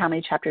can't remember how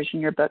many chapters in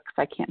your book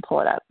because I can't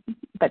pull it up,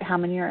 but how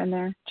many are in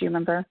there? Do you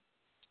remember?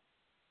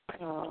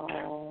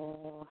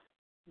 Oh,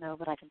 no,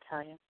 but I can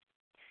tell you.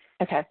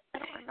 Okay. I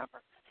don't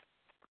remember.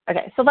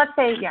 Okay, so let's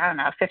say, I don't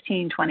know,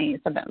 15, 20,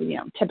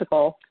 something,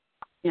 typical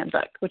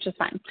book, which is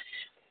fine.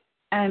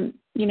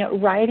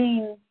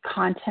 Writing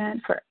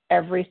content for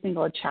every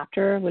single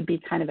chapter would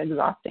be kind of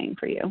exhausting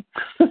for you.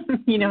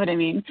 You know what I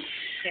mean?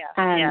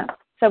 Yeah.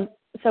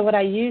 So what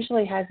I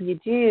usually have you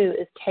do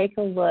is take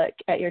a look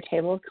at your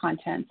table of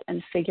contents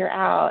and figure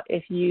out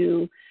if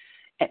you,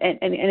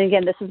 and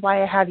again, this is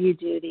why I have you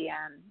do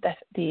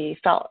the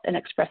felt and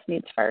expressed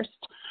needs first.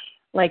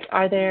 Like,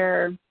 are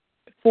there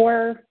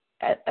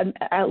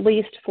at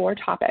least four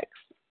topics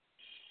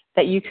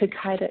that you could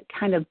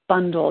kind of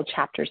bundle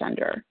chapters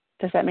under?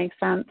 Does that make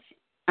sense?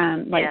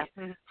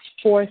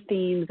 Four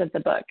themes of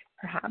the book,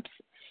 perhaps.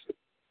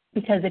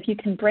 Because if you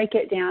can break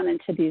it down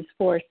into these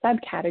four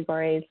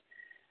subcategories,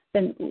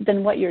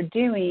 then what you're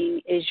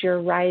doing is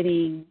you're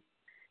writing,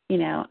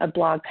 a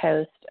blog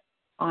post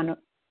on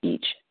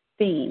each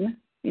theme,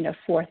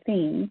 4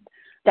 themes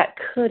that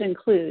could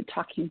include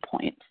talking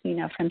points,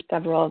 from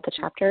several of the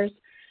chapters.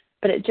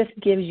 But it just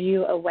gives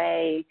you a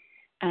way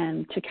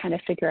to kind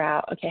of figure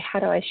out, okay, how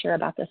do I share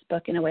about this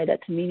book in a way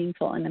that's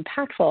meaningful and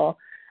impactful,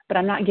 but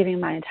I'm not giving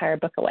my entire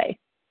book away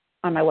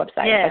on my website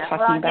by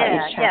talking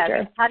about each chapter.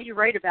 Yeah. How do you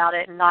write about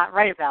it and not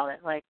write about it?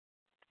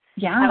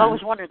 Yeah. I've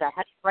always wondered that.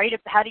 How do you write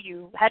it? How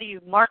do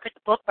you market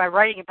the book by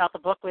writing about the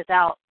book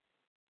without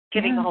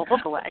giving the whole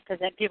book away? Because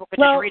then people could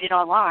just read it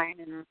online.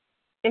 And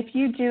if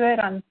you do it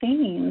on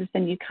themes,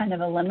 then you kind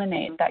of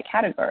eliminate that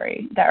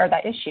category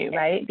that issue,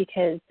 right?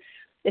 Because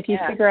if you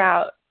figure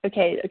out,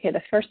 okay,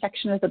 the first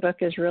section of the book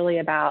is really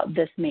about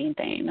this main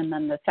theme, and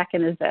then the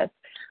second is this.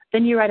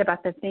 Then you write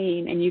about the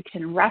theme, and you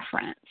can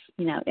reference,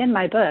 in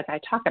my book, I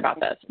talk about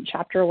this in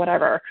chapter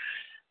whatever,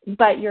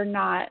 but you're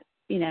not,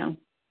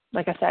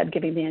 like I said,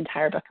 giving the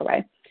entire book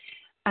away.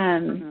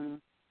 And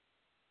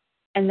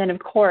then, of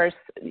course,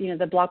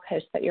 the blog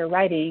posts that you're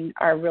writing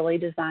are really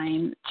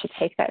designed to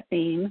take that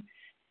theme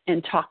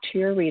and talk to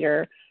your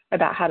reader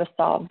about how to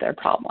solve their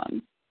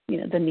problems,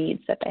 the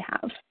needs that they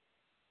have.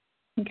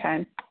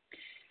 Okay.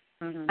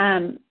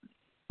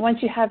 Once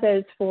you have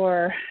those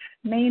 4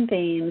 main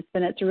themes,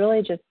 then it's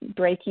really just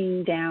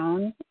breaking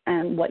down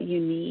what you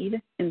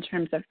need in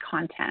terms of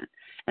content.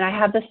 And I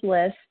have this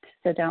list,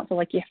 so don't feel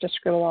like you have to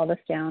scribble all this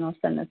down. I'll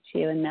send this to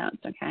you in notes,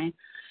 okay?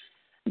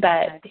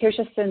 But here's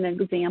just an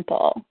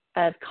example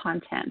of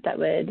content that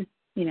would,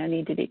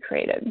 need to be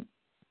created.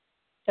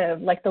 So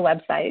like the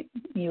website,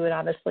 you would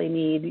obviously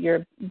need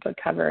your book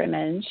cover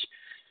image.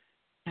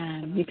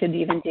 You could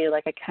even do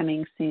like a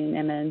coming soon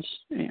image,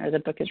 or the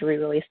book is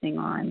re-releasing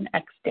on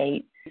X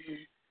date.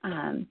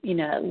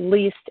 At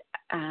least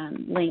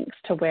links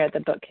to where the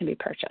book can be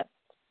purchased.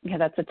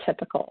 That's a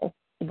typical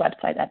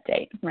website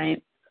update,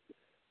 right?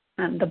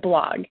 The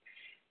blog,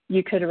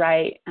 you could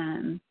write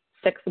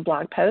 6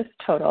 blog posts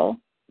total,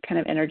 kind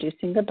of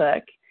introducing the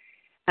book.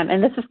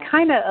 And this is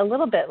kind of a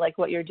little bit like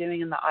what you're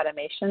doing in the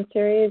automation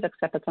series,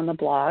 except it's on the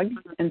blog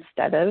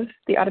instead of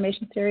the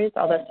automation series,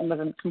 although some of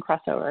them can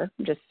cross over,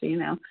 just so you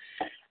know.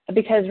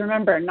 Because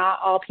remember, not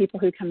all people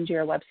who come to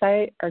your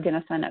website are going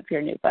to sign up for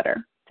your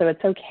newsletter. So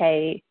it's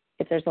okay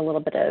if there's a little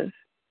bit of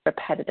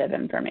repetitive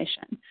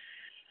information.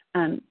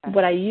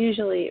 What I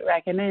usually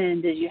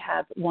recommend is you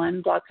have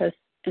one blog post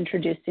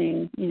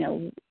introducing,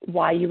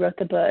 why you wrote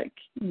the book,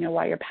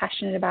 why you're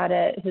passionate about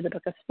it, who the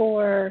book is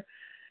for,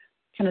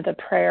 kind of the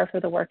prayer for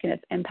the work and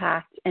its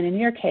impact, and in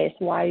your case,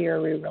 why you're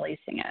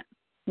re-releasing it,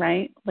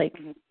 right? Like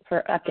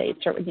for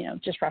updates or,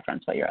 just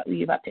reference what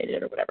you've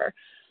updated or whatever.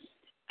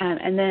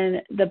 And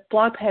then the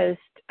blog post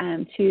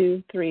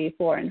 2, 3,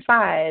 4, and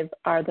 5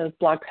 are those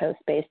blog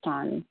posts based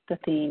on the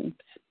themes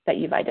that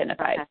you've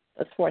identified,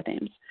 those 4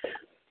 themes.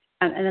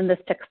 And then the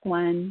 6th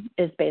one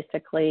is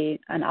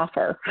basically an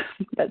offer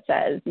that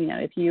says,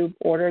 if you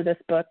order this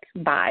book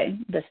by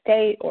this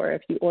date, or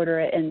if you order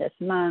it in this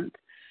month,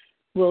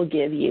 we'll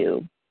give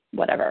you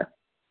whatever,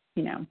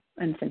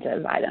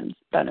 incentive items,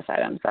 bonus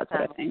items, that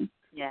sort of thing.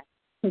 Yeah.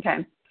 Okay.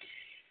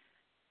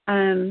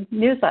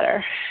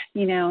 Newsletter,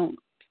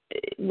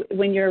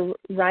 when you're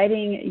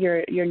writing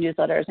your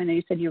newsletters, I know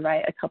you said you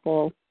write a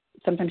couple,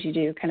 sometimes you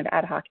do kind of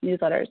ad hoc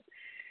newsletters.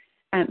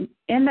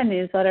 In the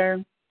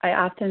newsletter, I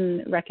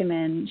often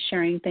recommend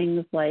sharing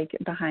things like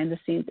behind the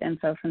scenes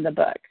info from the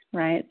book,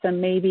 right? So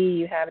maybe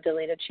you have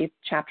deleted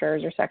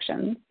chapters or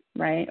sections,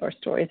 right? Or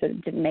stories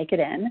that didn't make it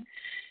in.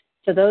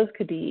 So those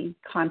could be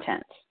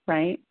content,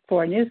 right?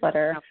 For a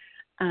newsletter,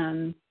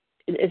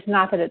 it's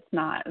not that it's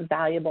not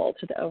valuable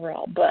to the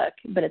overall book,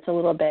 but it's a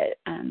little bit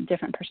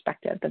different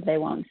perspective that they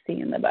won't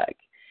see in the book.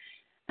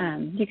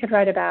 You could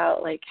write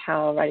about like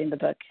how writing the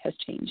book has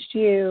changed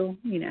you,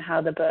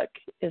 how the book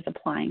is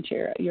applying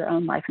to your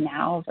own life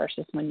now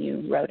versus when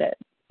you wrote it,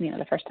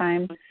 the first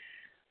time.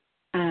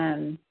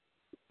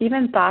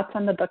 Even thoughts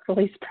on the book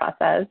release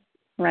process,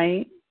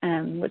 right?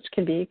 Which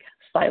can be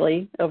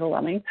slightly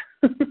overwhelming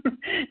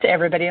to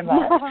everybody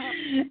involved,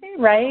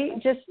 right?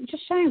 Just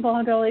showing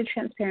vulnerability,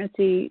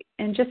 transparency,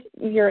 and just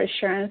your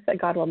assurance that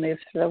God will move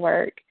through the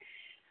work.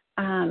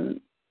 And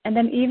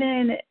then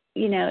even,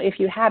 if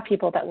you have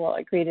people that will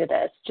agree to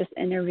this, just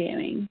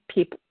interviewing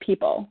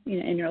people,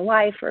 in your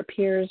life or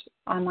peers,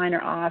 online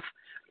or off,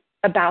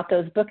 about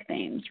those book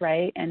themes,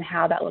 right? And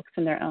how that looks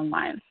in their own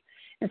lives.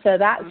 And so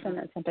that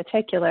sentence in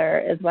particular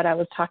is what I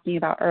was talking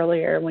about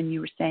earlier when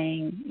you were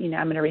saying,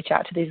 I'm going to reach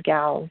out to these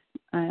gals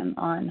on,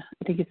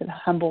 I think you said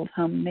Humble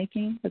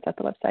Homemaking. Is that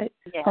the website?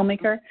 Yeah.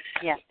 Homemaker?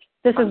 Yes.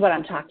 This is what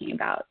I'm talking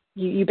about.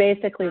 You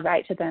basically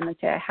write to them and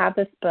say, I have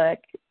this book.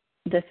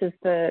 This is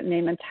the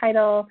name and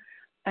title.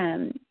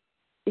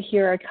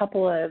 Here are a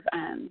couple of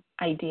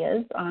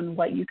ideas on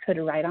what you could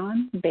write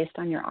on based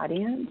on your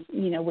audience.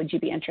 Would you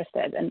be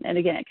interested? And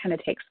again, it kind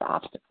of takes the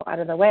obstacle out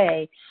of the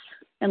way,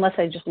 unless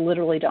I just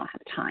literally don't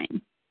have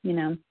time,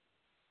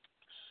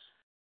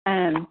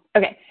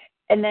 Okay.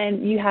 And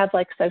then you have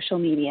like social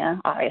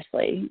media,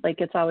 obviously. Like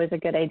it's always a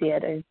good idea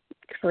to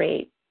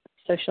create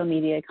social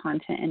media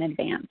content in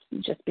advance,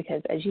 just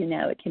because, as you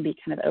know, it can be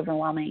kind of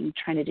overwhelming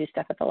trying to do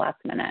stuff at the last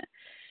minute.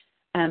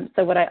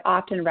 So what I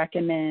often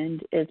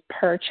recommend is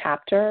per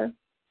chapter,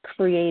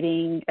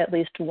 creating at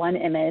least one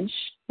image,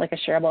 like a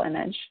shareable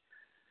image,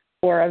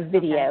 or a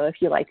video if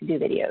you like to do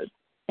videos.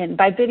 And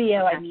by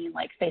video, I mean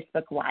like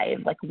Facebook Live,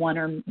 like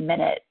 1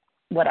 minute,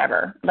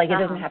 whatever. Like it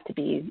doesn't have to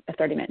be a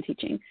 30-minute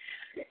teaching.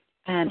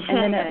 And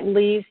then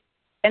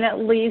at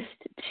least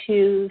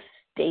 2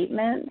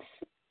 statements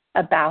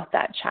about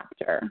that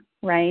chapter,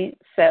 right?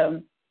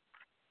 So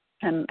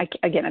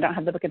again, I don't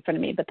have the book in front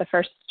of me, but the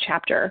first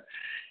chapter,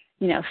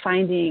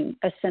 finding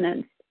a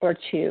sentence or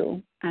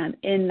 2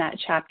 in that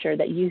chapter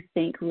that you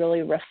think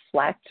really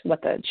reflect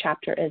what the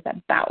chapter is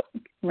about,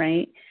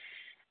 right?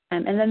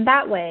 And then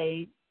that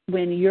way,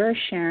 when you're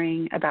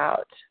sharing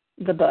about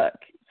the book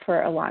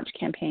for a launch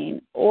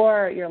campaign,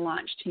 or your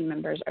launch team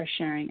members are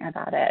sharing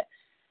about it,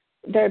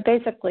 they're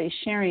basically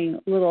sharing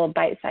little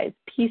bite-sized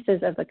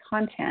pieces of the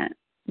content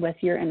with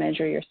your image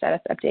or your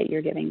status update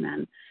you're giving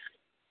them.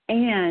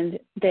 And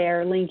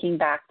they're linking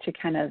back to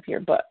kind of your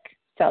book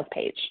sales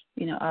page,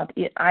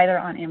 either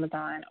on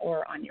Amazon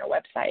or on your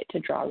website to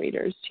draw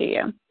readers to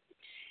you.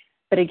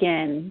 But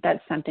again,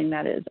 that's something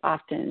that is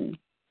often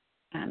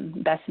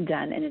best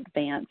done in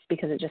advance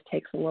because it just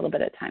takes a little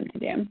bit of time to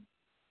do.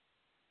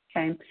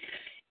 Okay.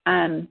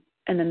 And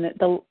then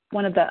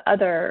one of the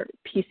other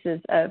pieces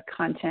of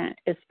content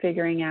is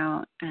figuring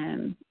out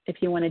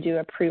if you want to do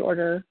a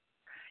pre-order.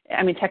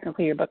 I mean,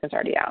 technically your book is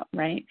already out,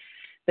 right?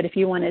 But if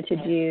you wanted to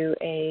do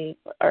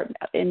or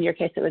in your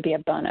case, it would be a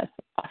bonus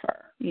offer.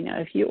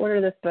 If you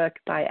order this book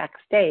by X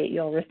date,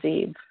 you'll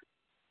receive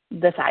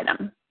this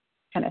item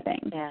kind of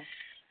thing. Yeah.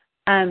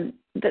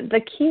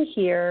 The key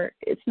here,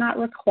 it's not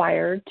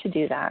required to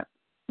do that.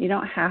 You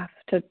don't have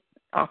to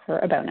offer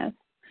a bonus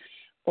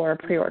or a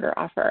pre-order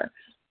offer.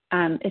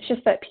 It's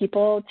just that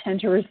people tend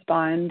to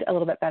respond a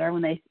little bit better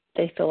when they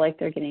feel like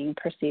they're getting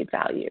perceived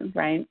value,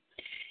 right?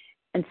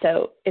 And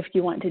so if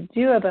you want to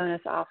do a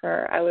bonus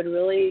offer, I would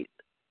really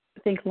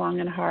think long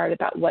and hard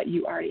about what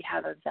you already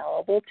have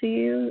available to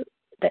you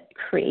that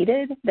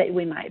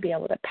we might be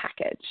able to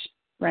package,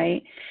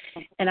 right?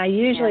 And I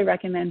usually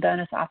recommend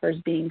bonus offers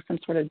being some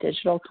sort of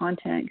digital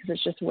content because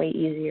it's just way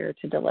easier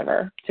to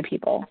deliver to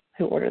people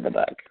who order the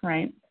book,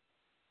 right?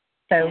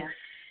 So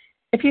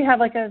if you have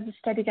like a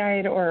study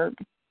guide or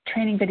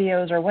training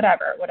videos or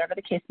whatever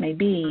the case may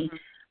be,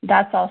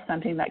 that's all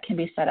something that can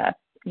be set up,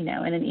 in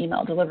an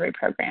email delivery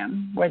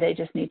program where they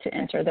just need to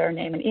enter their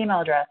name and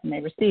email address and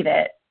they receive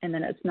it. And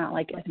then it's not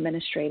like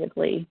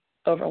administratively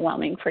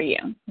overwhelming for you,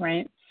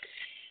 right?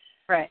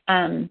 Right.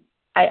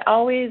 I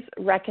always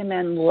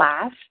recommend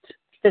last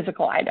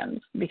physical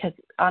items because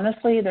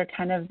honestly, they're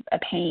kind of a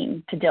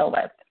pain to deal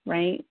with,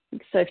 right?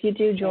 So if you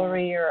do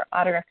jewelry or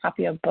autographed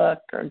copy of book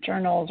or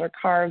journals or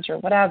cards or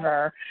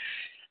whatever,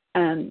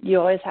 you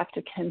always have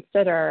to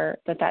consider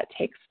that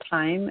takes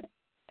time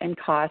and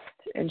cost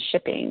and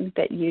shipping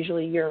that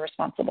usually you're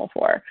responsible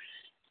for.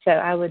 So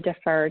I would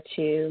defer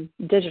to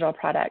digital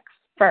products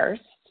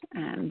first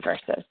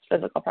versus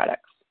physical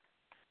products.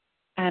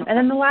 And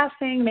then the last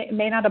thing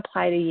may not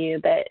apply to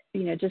you, but,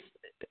 just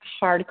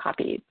hard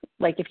copies.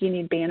 Like if you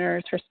need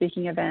banners for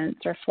speaking events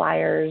or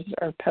flyers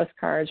or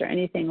postcards or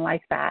anything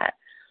like that,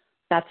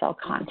 that's all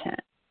content,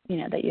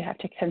 that you have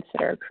to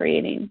consider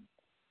creating.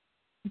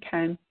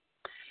 Okay.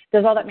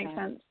 Does all that make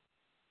sense?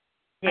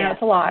 Yeah. I know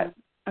it's a lot.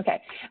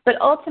 Okay.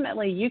 But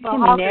ultimately, you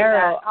can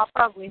narrow. I'll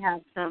probably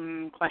have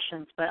some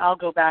questions, but I'll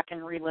go back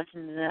and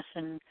re-listen to this.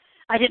 And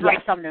I did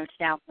write some notes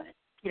down, but,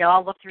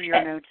 I'll look through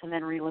your notes and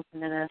then re-listen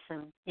to this.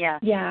 And Yeah.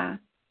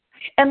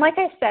 And like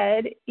I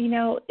said,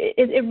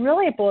 it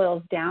really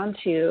boils down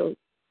to,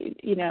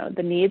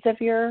 the needs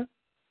of your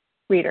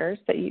readers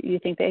that you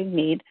think they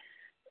need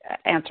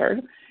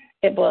answered.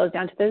 It boils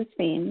down to those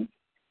themes.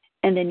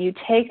 And then you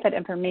take that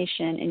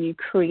information and you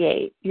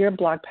create your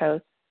blog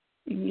posts,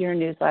 your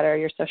newsletter,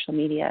 your social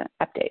media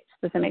updates.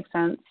 Does that make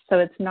sense? So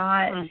it's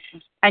not,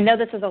 I know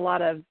this is a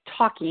lot of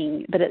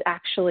talking, but it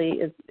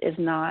actually is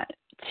not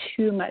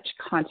too much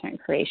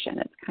content creation.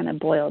 It's kind of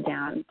boiled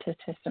down to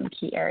some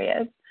key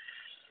areas.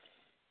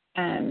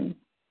 And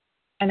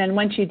then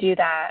once you do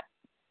that,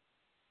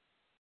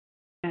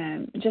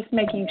 just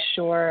making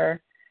sure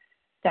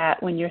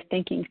that when you're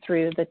thinking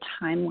through the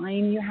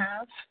timeline you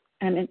have,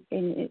 and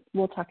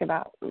we'll talk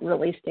about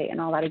release date and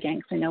all that again,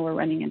 because I know we're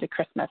running into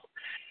Christmas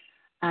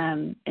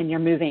and you're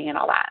moving and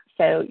all that.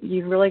 So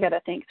you've really got to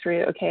think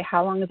through, okay,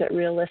 how long is it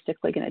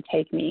realistically going to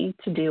take me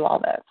to do all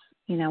this?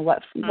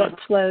 What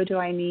flow do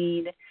I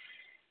need?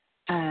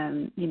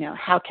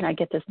 How can I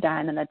get this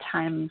done in the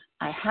time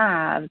I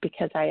have?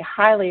 Because I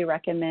highly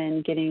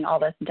recommend getting all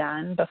this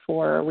done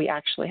before we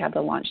actually have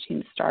the launch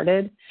team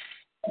started,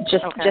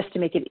 just to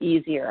make it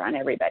easier on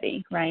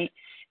everybody, right?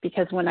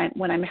 Because when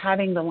I'm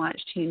having the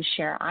launch team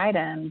share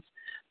items,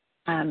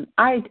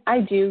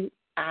 I do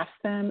ask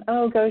them,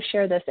 go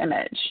share this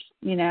image,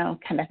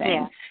 kind of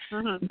thing.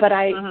 Yeah.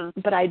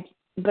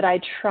 But I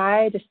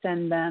try to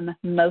send them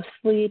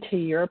mostly to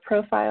your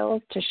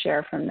profiles to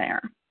share from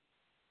there,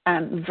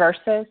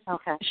 versus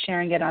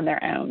sharing it on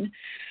their own.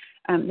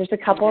 There's a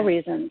couple of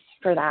reasons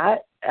for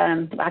that.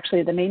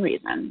 Actually, the main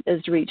reason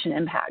is reach and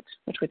impact,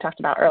 which we talked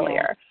about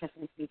earlier.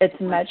 It's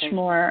much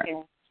more.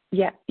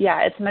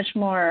 It's much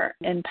more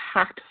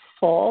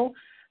impactful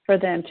for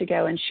them to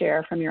go and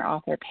share from your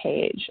author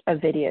page a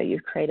video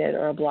you've created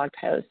or a blog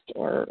post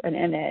or an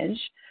image,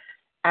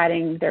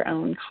 adding their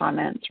own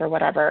comments or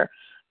whatever.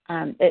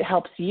 It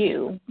helps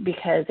you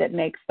because it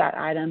makes that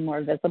item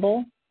more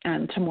visible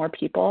to more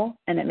people,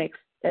 and it makes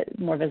it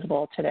more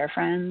visible to their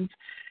friends.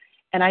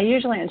 And I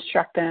usually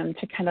instruct them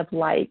to kind of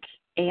like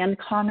and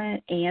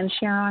comment and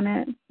share on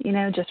it,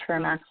 just for a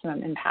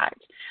maximum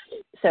impact.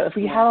 So if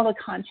we have all the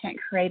content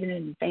created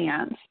in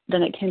advance,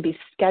 then it can be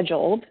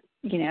scheduled,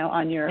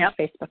 on your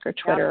Facebook or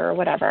Twitter or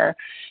whatever.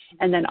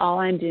 And then all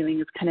I'm doing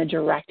is kind of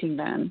directing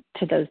them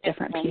to those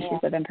different pieces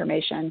of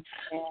information.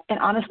 And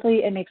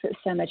honestly, it makes it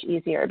so much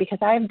easier because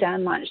I've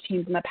done launch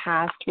teams in the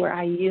past where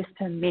I used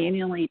to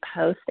manually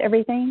post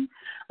everything.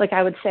 Like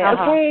I would say,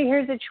 okay,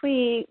 here's a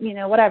tweet,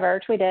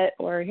 whatever, tweet it,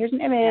 or here's an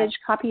image,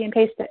 copy and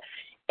paste it.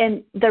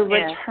 And the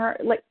return,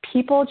 like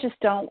people just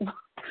don't,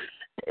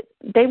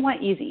 they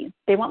want easy.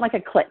 They want like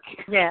a click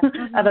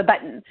of a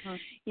button,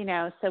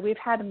 So we've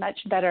had much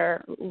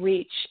better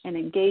reach and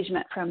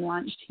engagement from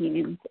launch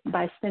teams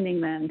by sending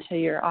them to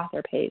your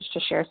author page to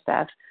share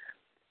stuff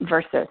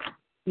versus,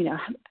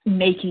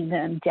 making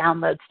them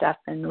download stuff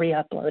and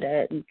re-upload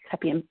it and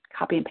copy and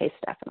paste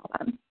stuff and all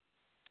that.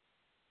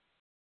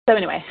 So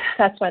anyway,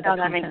 that's why the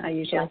content I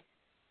usually,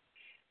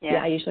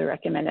 I usually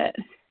recommend it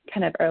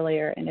kind of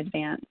earlier in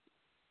advance.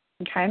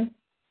 Okay.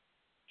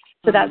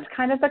 So that's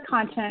kind of the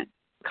content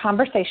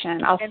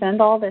conversation. I'll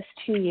send all this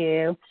to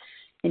you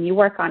and you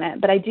work on it.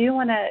 But I do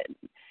want to,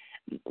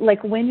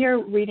 like when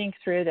you're reading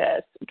through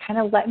this, kind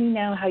of let me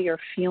know how you're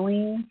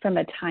feeling from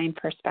a time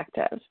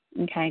perspective.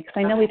 Okay. Because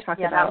I know we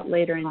talked about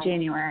later in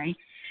January.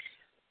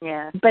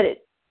 Yeah. But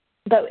it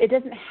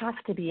doesn't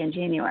have to be in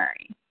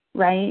January,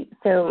 right?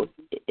 So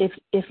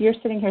if you're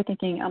sitting here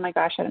thinking, oh my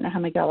gosh, I don't know how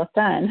my girl is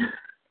done,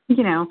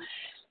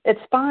 it's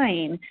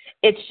fine.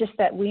 It's just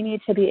that we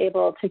need to be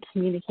able to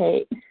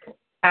communicate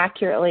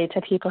accurately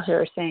to people who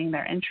are saying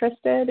they're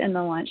interested in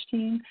the launch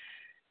team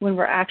when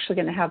we're actually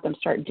going to have them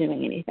start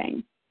doing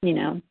anything,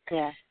 Yeah.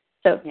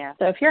 So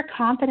if you're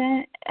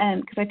confident,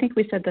 and because I think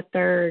we said the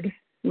third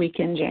week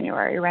in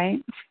January,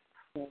 right?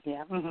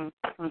 Yeah.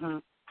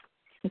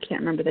 I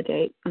can't remember the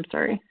date. I'm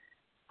sorry.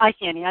 I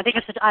can't. I think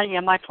it's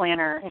my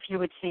planner. If you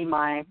would see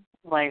my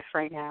life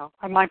right now,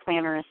 my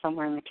planner is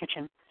somewhere in the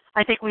kitchen.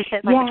 I think we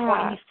said the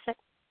 26th.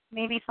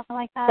 Maybe something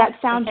like that.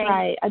 That sounds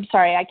right. I'm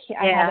sorry, I can't.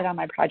 I have it on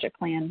my project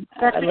plan.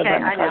 That's okay.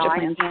 I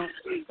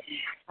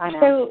know.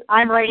 So,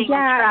 I'm writing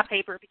on scrap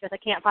paper because I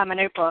can't find my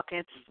notebook.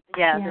 This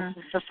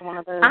is just one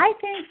of those. I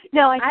think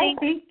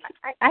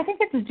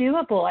it's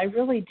doable. I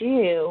really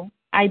do.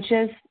 I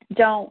just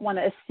don't want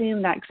to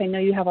assume that because I know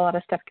you have a lot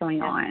of stuff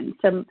going on.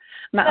 So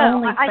my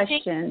only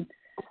question.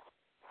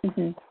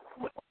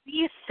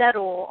 We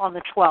settle on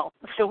the 12th,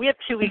 so we have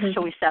 2 weeks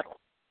till we settle.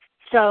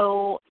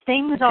 So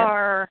things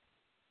are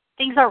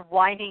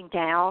winding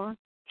down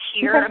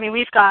here. I mean,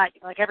 we've got,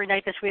 like every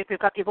night this week, we've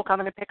got people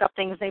coming to pick up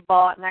things they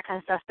bought and that kind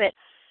of stuff. But,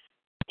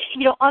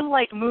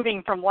 unlike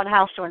moving from one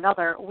house to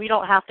another, we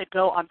don't have to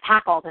go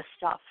unpack all this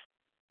stuff.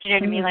 Do you know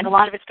what I mean? Like a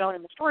lot of it's going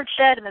in the storage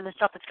shed, and then the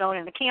stuff that's going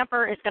in the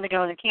camper is going to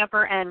go in the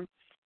camper, and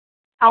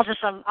I'll just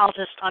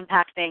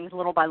unpack things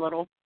little by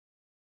little,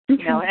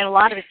 and a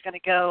lot of it's going to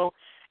go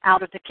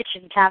out of the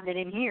kitchen cabinet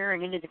in here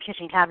and into the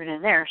kitchen cabinet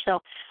in there.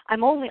 So I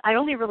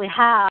only really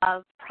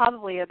have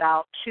probably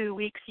about 2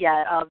 weeks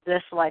yet of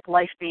this like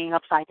life being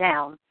upside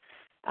down.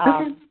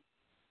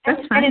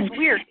 That's fine. And it's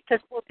weird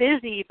because we're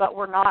busy, but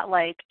we're not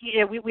like,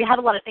 we have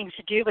a lot of things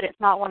to do, but it's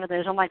not one of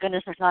those, oh my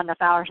goodness, there's not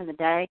enough hours in the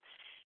day.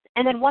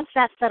 And then once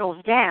that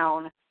settles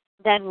down,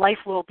 then life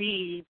will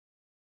be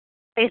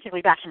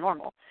basically back to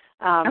normal.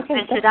 And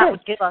so that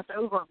would give us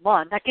over a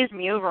month. That gives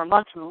me over a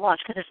month from the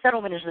launch because the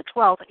settlement is the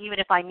 12th. And even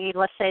if I need,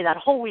 let's say, that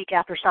whole week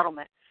after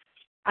settlement,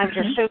 I'm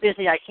just so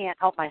busy I can't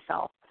help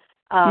myself.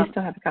 You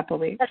still have a couple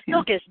of weeks. That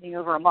still gives me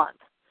over a month,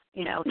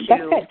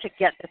 to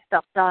get this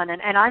stuff done.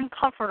 And I'm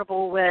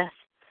comfortable with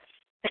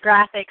the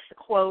graphics, the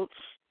quotes,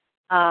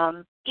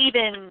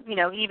 even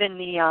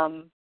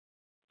the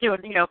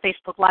doing,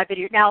 Facebook Live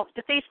video. Now,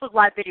 the Facebook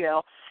Live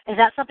video, is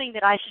that something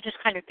that I should just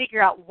kind of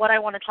figure out what I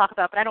want to talk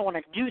about, but I don't want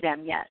to do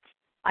them yet?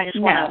 I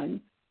just want to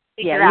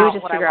figure out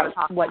what I want to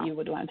talk about. What you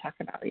would want to talk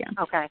about,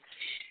 Okay.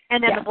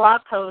 And then the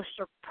blog posts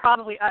are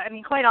probably,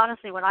 quite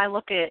honestly, when I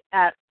look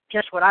at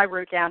just what I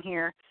wrote down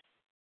here,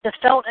 the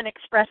felt and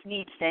express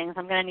needs things,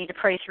 I'm going to need to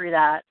pray through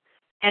that.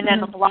 And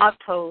then the blog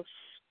posts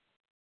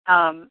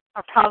are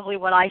probably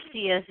what I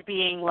see as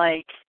being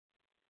like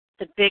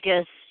the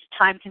biggest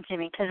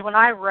time-consuming, because when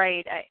I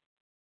write,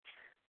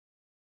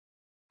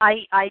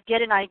 I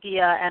get an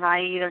idea and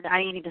I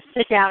need to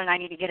sit down and I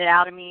need to get it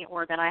out of me,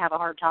 or then I have a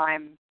hard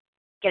time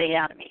getting it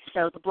out of me.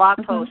 So the blog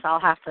posts I'll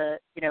have to,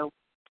 to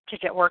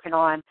get working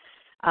on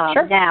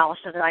now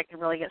so that I can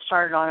really get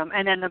started on them.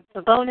 And then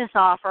the bonus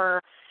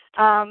offer,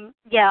 I'm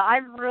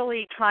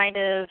really kind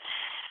of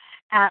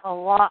at a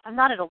loss. I'm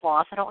not at a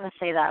loss. I don't want to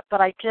say that, but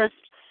I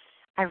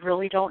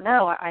really don't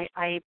know. I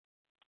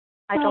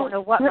don't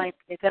know what might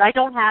be good. I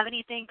don't have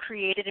anything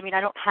created.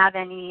 I don't have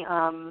any,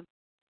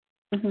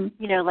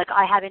 like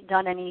I haven't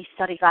done any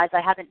study guides.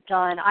 I haven't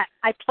done,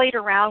 I played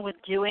around with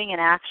doing an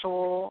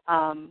actual,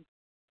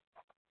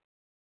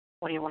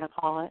 what do you want to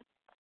call it?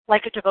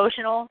 Like a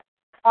devotional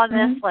on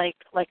this, like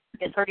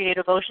a 30-day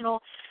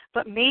devotional.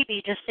 But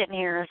maybe just sitting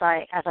here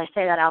as I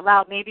say that out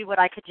loud, maybe what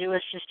I could do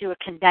is just do a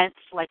condensed,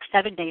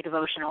 7-day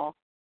devotional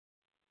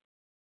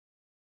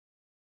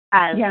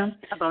as a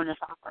bonus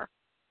offer.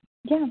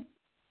 Yeah.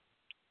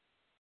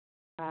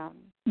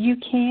 You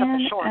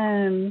can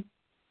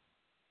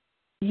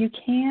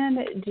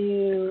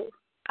do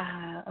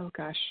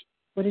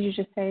what did you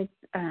just say?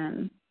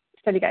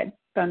 Study guide,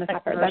 bonus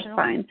offer. That's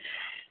fine.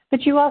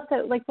 But you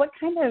also, what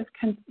kind of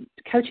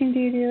coaching do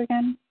you do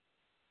again?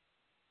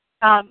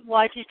 Well,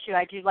 I do too.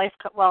 I do life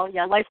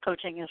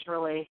coaching is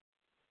really,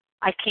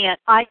 I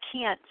can't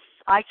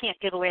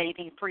give away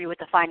anything free with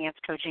the finance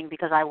coaching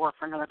because I work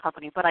for another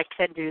company, but I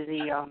can do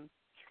the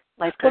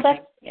life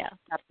coaching.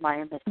 That's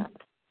my business.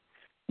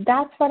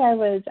 That's what I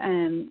was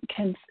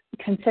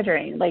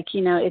considering.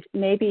 If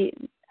maybe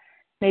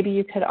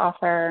you could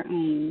offer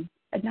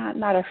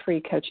not a free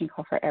coaching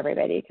call for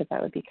everybody, because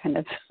that would be kind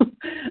of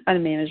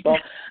unmanageable.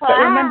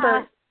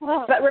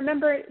 But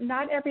remember,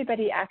 not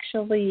everybody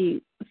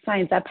actually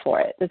signs up for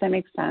it. Does that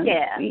make sense?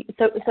 Yeah.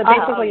 So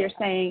basically, you're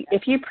saying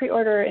if you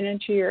pre-order and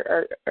enter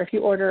your, or if you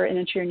order and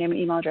enter your name and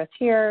email address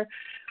here,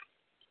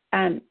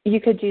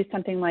 you could do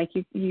something like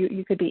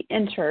you could be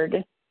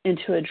entered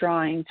into a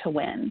drawing to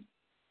win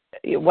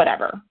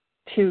whatever,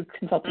 2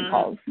 consulting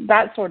calls.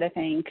 That sort of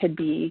thing could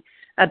be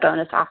a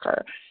bonus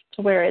offer,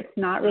 to where it's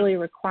not really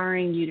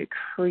requiring you to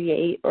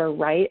create or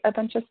write a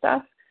bunch of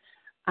stuff.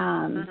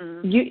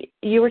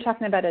 You were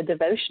talking about a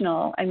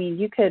devotional.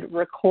 You could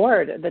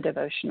record the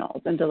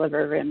devotionals and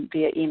deliver them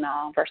via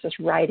email versus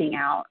writing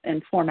out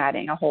and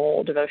formatting a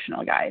whole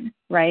devotional guide,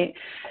 right?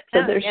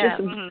 So there's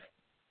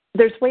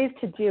ways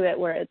to do it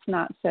where it's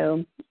not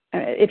so,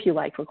 if you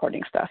like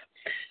recording stuff,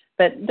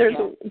 but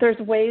there's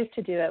ways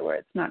to do it where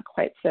it's not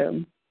quite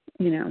so,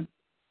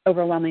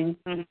 overwhelming.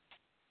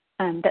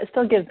 That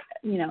still gives,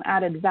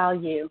 added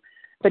value,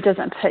 but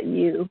doesn't put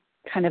you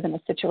kind of in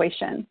a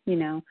situation,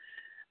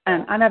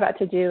 I'm about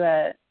to do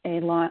a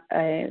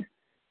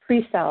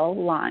pre-sale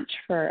launch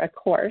for a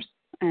course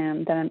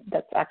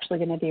that's actually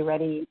going to be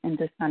ready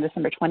on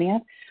December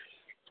 20th.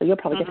 So you'll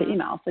probably get the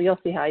email. So you'll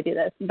see how I do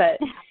this. But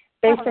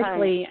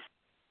basically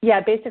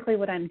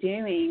what I'm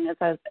doing is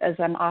as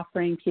I'm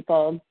offering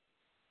people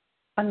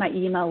on my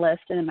email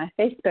list and in my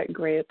Facebook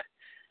group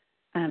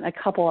a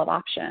couple of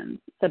options.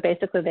 So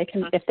basically they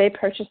can, if they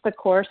purchase the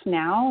course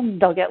now,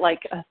 they'll get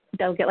like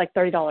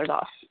 $30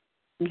 off.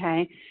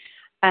 Okay.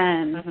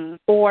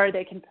 Or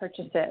they can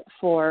purchase it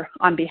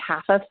on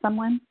behalf of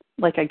someone,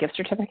 like a gift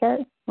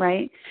certificate,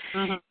 right?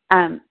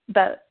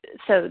 But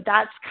so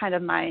that's kind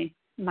of my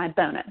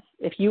bonus.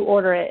 If you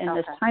order it in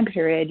this time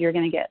period, you're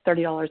going to get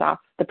 $30 off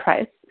the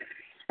price,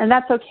 and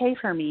that's okay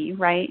for me,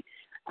 right?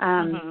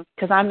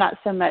 Because I'm not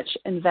so much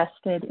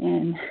invested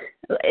in.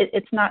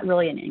 It's not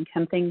really an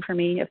income thing for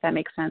me, if that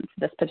makes sense.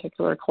 This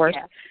particular course,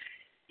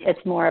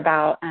 it's more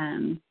about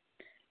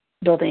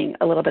building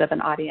a little bit of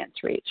an audience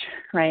reach,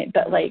 right?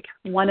 But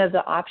one of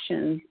the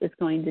options is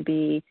going to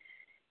be,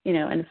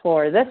 and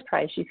for this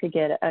price, you could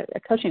get a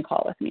coaching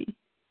call with me,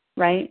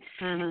 right?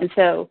 And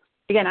so,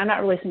 again, I'm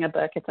not releasing a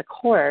book, it's a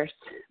course,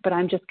 but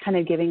I'm just kind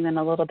of giving them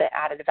a little bit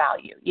added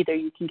value. Either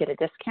you can get a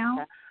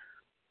discount,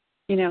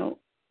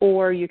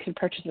 or you can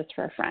purchase this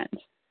for a friend,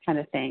 kind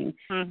of thing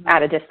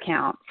at a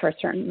discount for a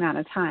certain amount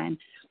of time.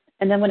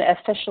 And then when it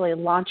officially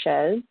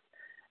launches,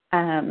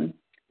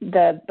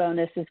 the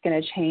bonus is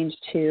going to change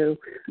to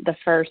the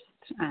first,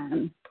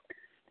 I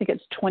think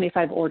it's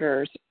 25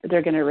 orders,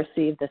 they're going to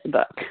receive this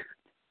book,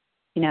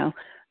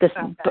 this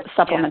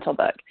supplemental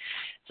book.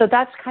 So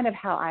that's kind of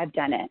how I've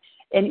done it.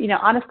 And,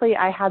 honestly,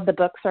 I had the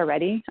books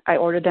already. I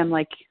ordered them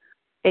like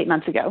 8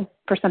 months ago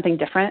for something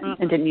different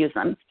and didn't use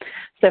them.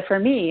 So for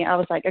me, I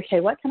was like,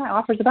 okay, what can I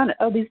offer as a bonus?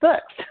 Oh, these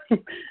books.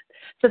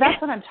 So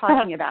that's what I'm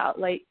talking about.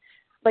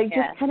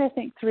 Just kind of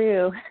think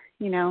through,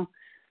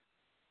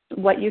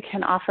 what you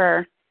can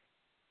offer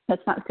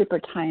that's not super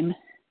time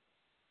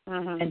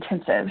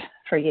intensive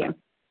for you.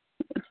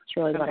 It's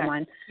really the bottom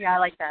line. Yeah, I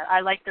like that.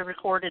 I like the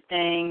recorded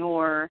thing,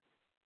 or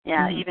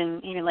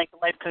even like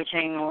life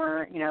coaching,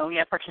 or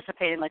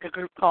participate in like a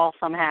group call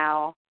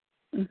somehow.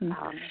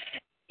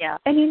 Yeah.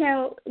 And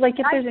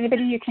if there's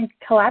anybody you can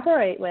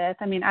collaborate with,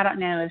 I mean, I don't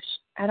know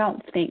I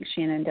don't think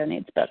Shannon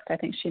donates books. I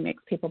think she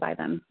makes people buy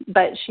them,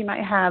 but she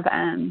might have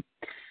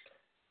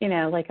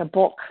like a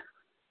bulk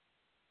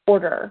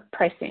order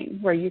pricing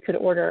where you could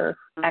order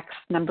X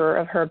number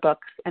of her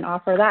books and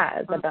offer that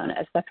as a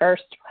bonus. The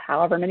first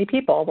however many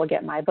people will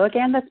get my book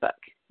and this book,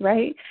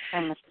 right?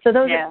 So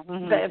those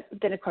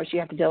then of course you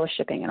have to deal with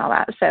shipping and all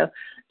that. So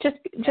just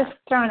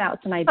throwing out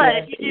some ideas. But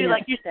if you do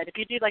like you said, if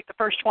you do like the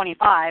first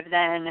 25,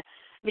 then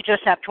you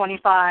just have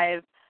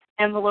 25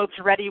 envelopes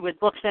ready with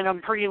books in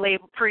them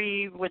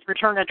with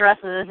return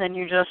addresses, and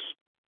you just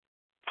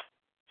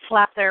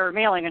slap their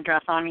mailing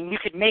address on. I mean, you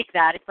could make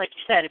that. It's like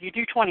you said, if you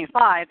do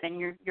 25, then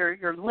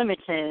you're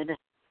limited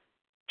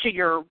to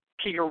your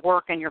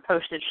work and your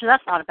postage. So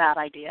that's not a bad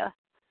idea.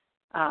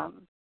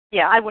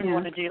 I wouldn't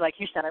want to do, like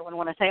you said, I wouldn't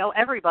want to say,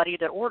 everybody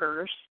that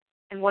orders.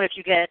 And what if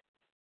you get,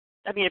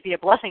 it'd be a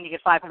blessing to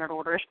get 500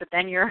 orders, but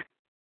then you're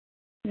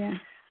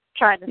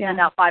trying to send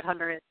out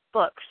 500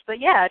 books. But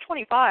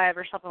 25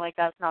 or something like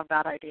that's not a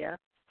bad idea.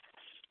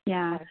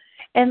 Yeah.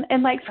 And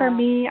like for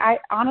me, I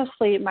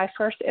honestly, my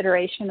first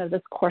iteration of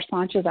this course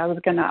launch is I was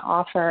going to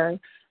offer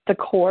the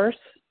course,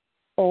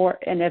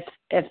 and if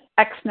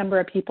X number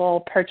of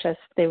people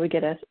purchased, they would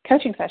get a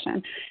coaching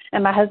session.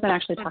 And my husband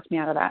actually talked me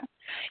out of that.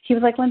 He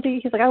was like, Lindsay,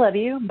 he's like, I love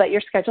you, but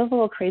your schedule's a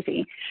little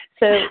crazy.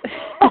 So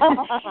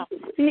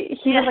he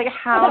was like,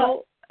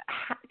 how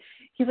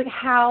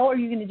are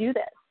you going to do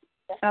this?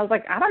 And I was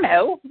like, I don't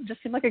know. It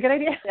just seemed like a good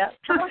idea. Yeah.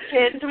 Come on,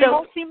 kids. We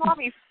won't see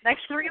mommy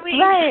next 3 weeks.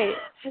 Right.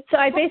 So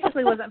I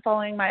basically wasn't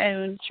following my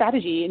own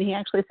strategy, and he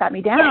actually sat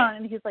me down,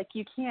 and he's like,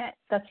 you can't.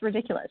 That's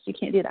ridiculous. You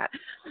can't do that.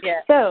 Yeah.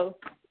 So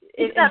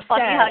isn't that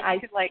funny how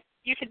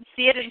you can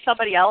see it in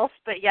somebody else,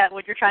 but yet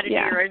when you're trying to do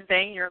your own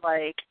thing, you're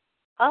like,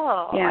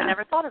 I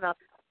never thought about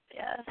that.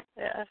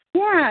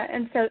 Yeah,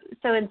 and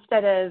so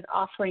instead of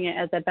offering it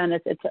as a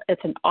bonus,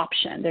 it's an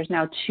option. There's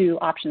now 2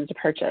 options to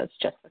purchase: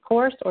 just the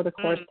course or the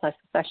course plus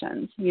the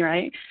sessions.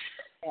 Right?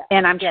 Yeah.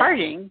 And I'm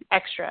charging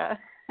extra,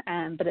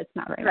 but it's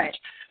not very much.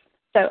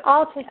 So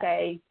all to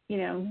say,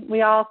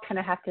 we all kind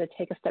of have to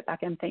take a step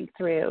back and think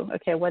through,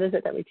 okay, what is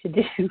it that we could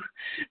do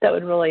that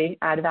would really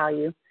add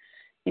value,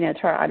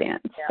 to our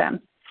audience.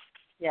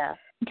 Yeah.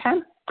 So,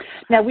 okay.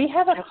 Now we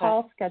have a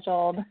call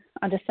scheduled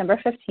on December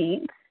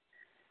 15th.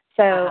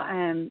 So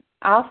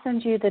I'll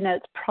send you the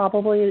notes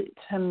probably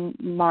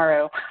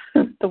tomorrow,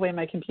 the way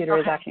my computer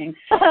is acting.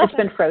 It's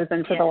been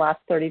frozen for the last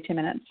 32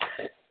 minutes.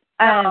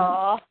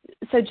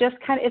 So just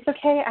it's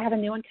okay. I have a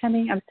new one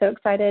coming. I'm so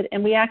excited.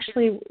 And we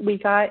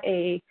got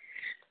a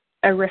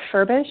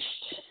refurbished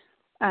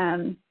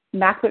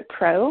MacBook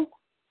Pro,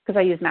 because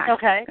I use Mac.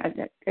 Okay.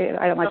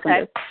 I don't like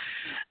Windows.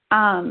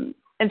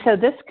 And so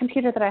this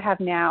computer that I have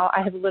now,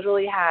 I have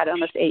literally had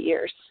almost 8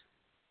 years.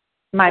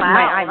 My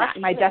iMac,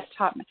 my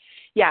desktop.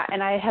 Yeah,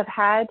 and I have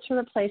had to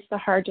replace the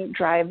hard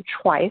drive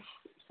twice,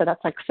 so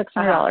that's like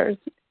 $600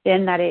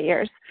 in that 8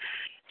 years.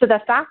 So the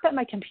fact that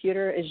my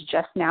computer is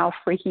just now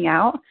freaking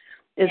out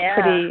is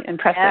pretty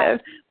impressive.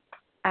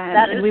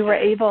 And we were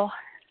able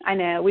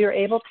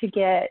to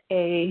get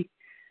a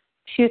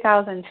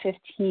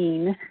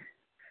 2015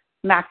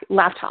 Mac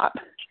laptop,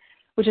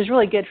 which is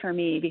really good for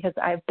me because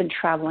I've been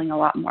traveling a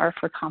lot more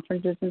for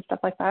conferences and stuff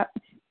like that.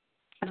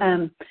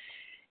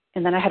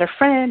 And then I had a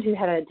friend who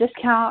had a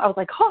discount. I was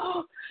like,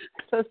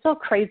 so it's still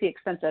crazy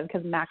expensive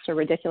because Macs are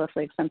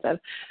ridiculously expensive.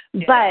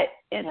 Yeah.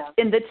 But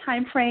in the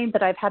time frame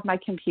that I've had my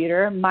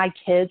computer, my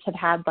kids have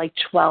had like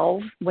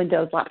 12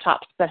 Windows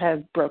laptops that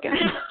have broken.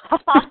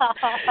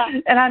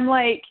 And I'm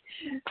like,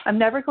 I'm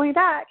never going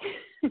back.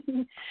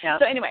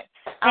 So anyway,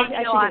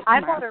 I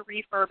bought a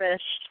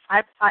refurbished.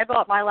 I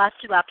bought my last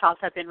 2 laptops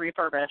have been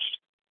refurbished.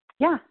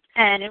 Yeah.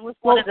 And it was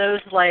one of those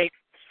like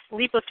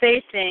leap of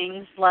faith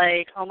things,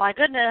 like, oh my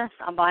goodness,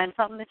 I'm buying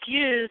something that's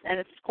used, and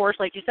it's, of course,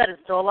 like you said,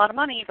 it's still a lot of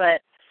money, but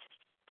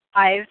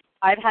I've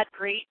had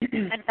great.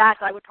 In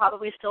fact, I would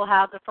probably still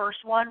have the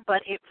first one,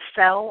 but it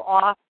fell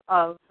off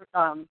of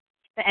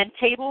the end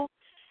table,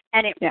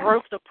 and it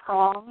broke the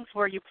prongs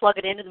where you plug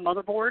it into the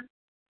motherboard.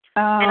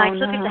 And I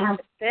took it to have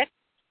it fixed.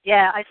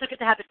 Yeah, I took it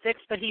to have it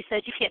fixed, but he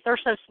said you can't. They're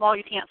so small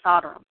you can't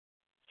solder them.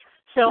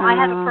 So I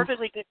have a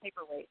perfectly good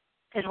paperweight.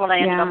 is what I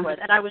ended up with.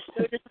 And I was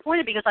so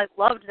disappointed because I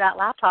loved that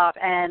laptop.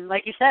 And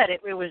like you said,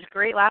 it was a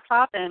great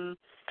laptop. And,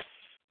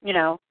 you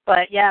know,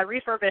 but yeah,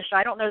 refurbished,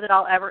 I don't know that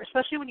I'll ever,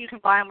 especially when you can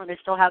buy them when they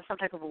still have some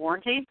type of a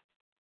warranty,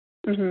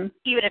 even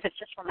if it's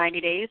just for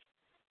 90 days.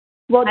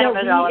 Well, I don't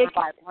know that I'll ever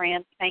buy a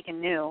brand spanking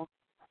new.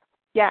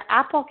 Yeah,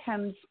 Apple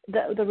comes,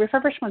 the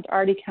refurbished ones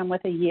already come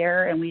with a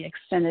year, and we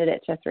extended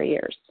it to 3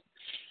 years.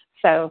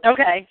 So,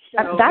 okay,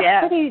 so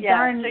that's pretty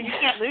darn, so you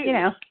can't lose. You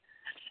know,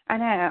 I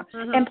know.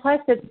 And plus,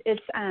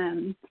 it's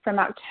from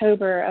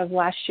October of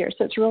last year,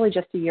 so it's really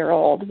just a year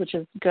old, which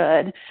is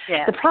good.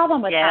 Yeah. The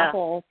problem with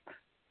Apple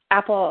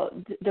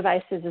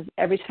devices is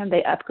every time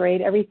they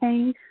upgrade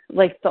everything,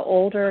 like the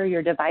older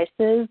your device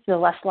is, the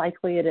less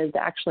likely it is to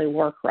actually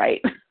work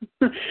right,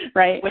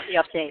 right? With the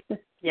update.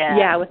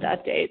 Yeah, with the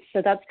updates.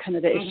 So that's kind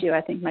of the issue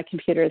I think my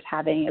computer is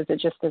having, is it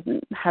just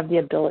doesn't have the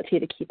ability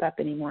to keep up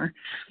anymore.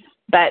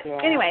 But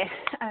anyway,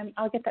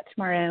 I'll get that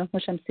tomorrow,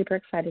 which I'm super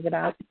excited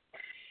about.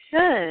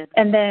 Good.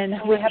 And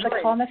then we have the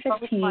call on the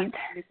 15th.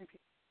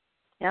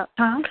 Yep.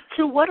 Huh?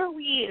 So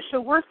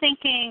we're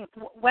thinking,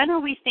 when are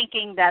we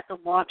thinking that the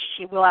launch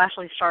sheet will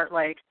actually start,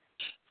 like,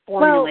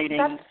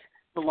 formulating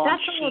the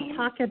launch sheet? That's what we'll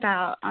talk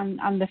about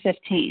on the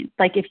 15th.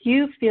 Like, if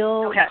you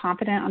feel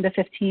confident on the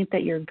 15th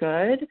that you're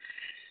good,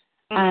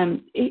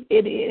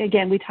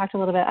 again, we talked a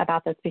little bit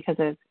about this because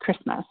of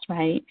Christmas,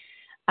 right?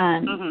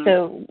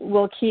 So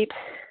we'll keep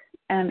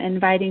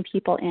inviting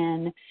people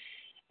in.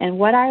 And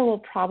what I will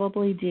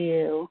probably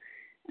do,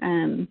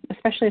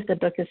 especially if the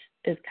book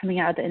is coming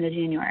out at the end of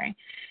January,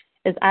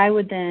 is I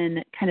would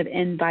then kind of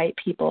invite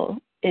people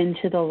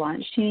into the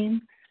launch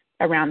team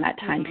around that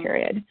time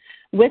period,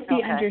 with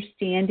the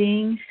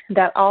understanding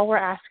that all we're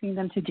asking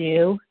them to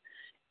do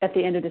at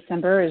the end of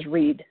December is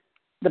read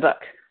the book,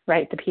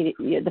 right?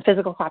 The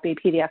physical copy,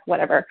 PDF,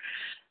 whatever,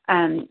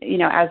 you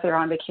know, as they're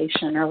on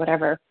vacation or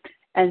whatever.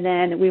 And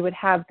then we would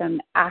have them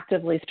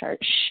actively start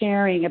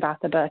sharing about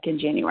the book in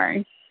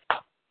January.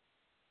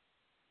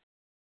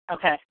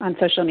 Okay. On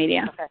social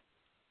media. Okay.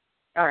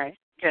 All right.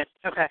 Good.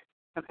 Okay.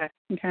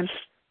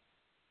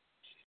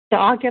 So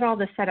I'll get all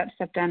the setup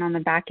stuff done on the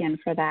back end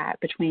for that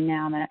between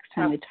now and the next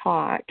time we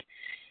talk.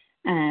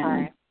 All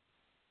right.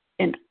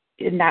 And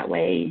in that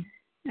way,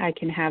 I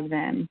can have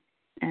them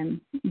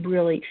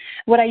really.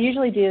 What I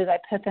usually do is I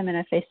put them in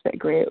a Facebook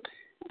group,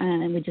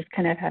 and we just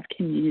kind of have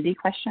community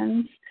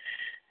questions.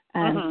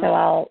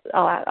 So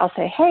I'll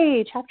say,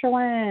 hey, chapter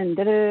 1,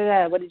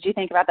 what did you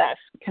think about that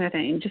kind of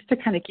thing, just to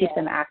kind of keep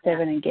them active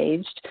and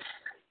engaged.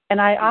 And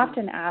I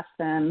often ask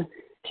them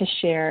to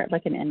share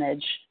like an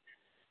image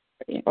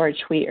or a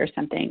tweet or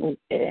something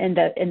in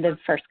the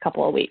first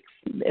couple of weeks,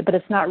 but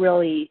it's not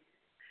really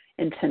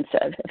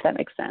intensive, if that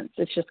makes sense.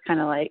 It's just kind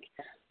of like,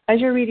 as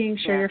you're reading,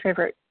 share your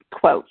favorite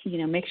quote. You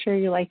know, make sure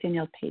you like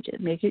Danielle's pages.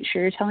 Make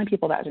sure you're telling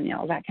people about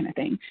Danielle, that kind of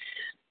thing.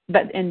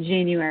 But in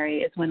January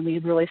is when we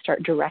really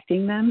start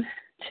directing them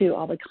to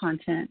all the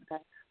content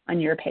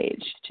on your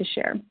page to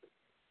share.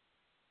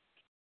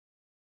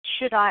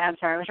 I'm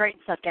sorry, I was writing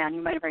stuff down.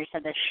 You might have already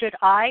said this. Should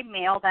I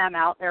mail them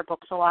out their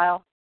books a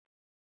while?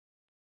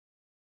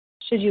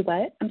 Should you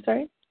what? I'm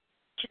sorry?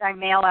 Should I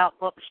mail out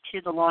books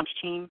to the launch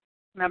team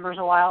members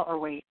a while, or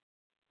wait?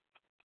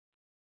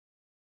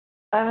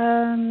 Hold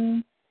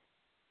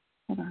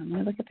on, let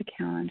me look at the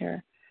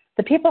calendar.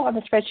 The people on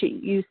the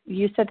spreadsheet,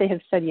 you said they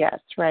have said yes,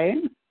 right?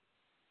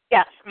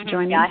 Yes.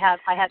 Joining? Yeah,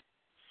 I have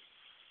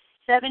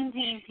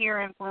 17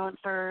 peer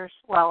influencers.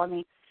 Well, let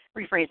me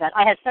rephrase that.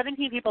 I had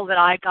 17 people that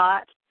I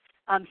got.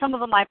 Some of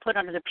them I put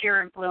under the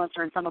peer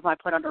influencer, and some of them I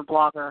put under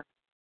blogger,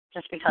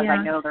 just because I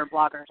know they're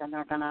bloggers and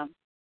they're gonna,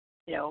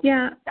 you know.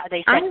 Yeah.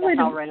 They said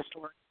I'll write a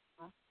story.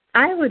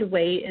 I would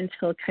wait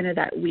until kind of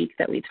that week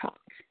that we talk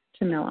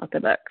to mail out the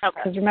books,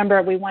 because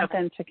remember, we want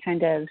them to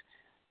kind of.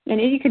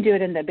 And you could do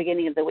it in the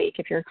beginning of the week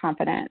if you're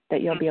confident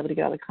that you'll be able to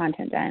get all the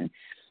content done.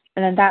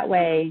 And then that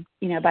way,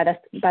 you know, by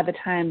the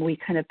time we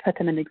kind of put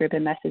them in the group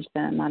and message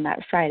them on that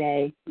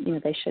Friday, you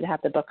know, they should have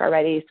the book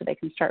already so they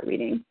can start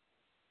reading.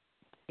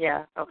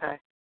 Yeah, okay.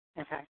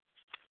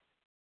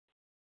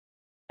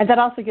 And that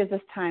also gives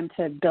us time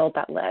to build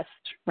that list,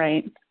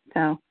 right?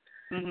 So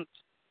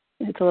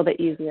it's a little bit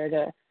easier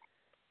to,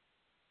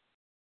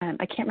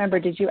 I can't remember,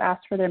 did you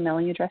ask for their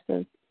mailing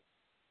addresses?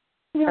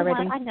 You know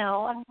what? I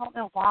know. I don't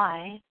know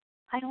why.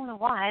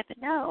 But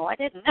no, I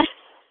didn't.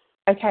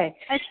 Okay.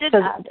 I should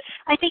have.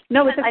 I think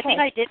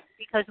I did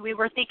because we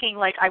were thinking,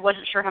 like, I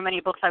wasn't sure how many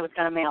books I was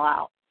going to mail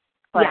out.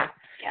 But,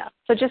 yeah.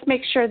 So just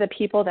make sure the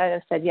people that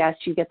have said yes,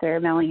 you get their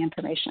mailing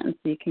information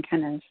so you can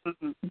kind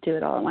of do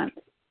it all at once.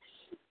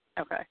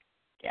 Okay.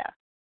 Yeah.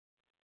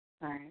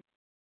 All right.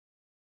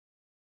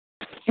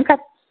 Okay.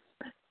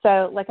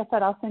 So, like I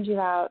said, I'll send you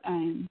out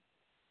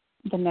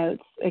the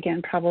notes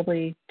again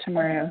probably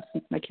tomorrow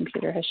since my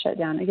computer has shut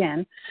down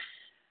again.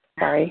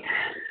 Sorry.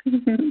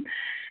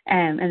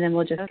 And then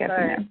we'll just go from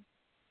there.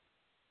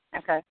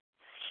 Okay.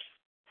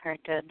 All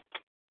right, good.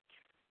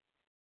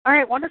 All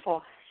right,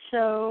 wonderful.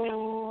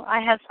 So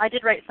I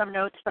did write some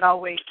notes, but I'll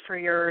wait for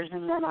yours,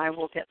 and then I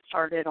will get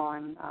started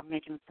on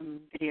making some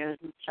videos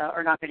and stuff,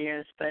 or not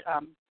videos, but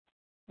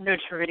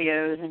notes for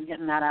videos and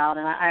getting that out.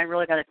 And I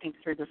really got to think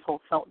through this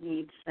whole felt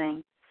needs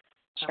thing.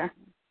 Sure.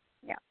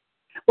 Yeah.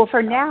 Well,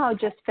 for now,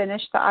 just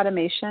finish the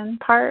automation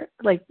part.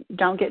 Like,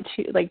 don't get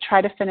too, like,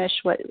 try to finish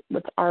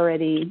what's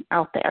already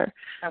out there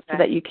so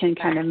that you can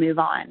kind of move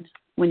on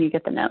when you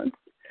get the notes.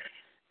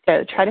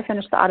 So try to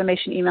finish the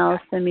automation emails,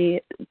 send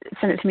it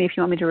to me if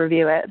you want me to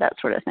review it, that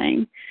sort of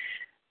thing.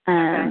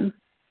 And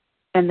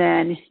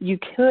then you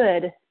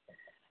could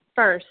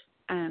first,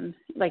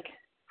 like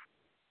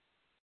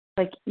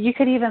you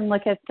could even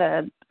look at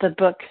the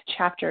book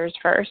chapters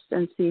first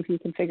and see if you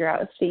can figure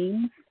out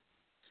themes,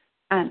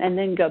 and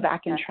then go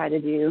back and try to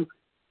do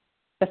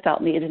the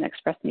felt needs and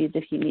expressed needs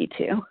if you need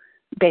to,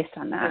 based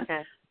on that.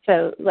 Okay.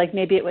 So, like,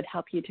 maybe it would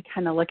help you to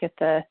kind of look at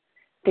the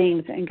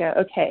themes and go,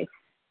 okay,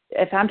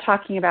 if I'm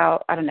talking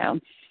about, I don't know,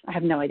 I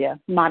have no idea,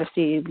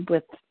 modesty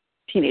with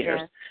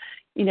teenagers,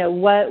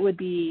 what would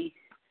be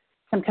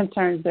some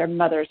concerns their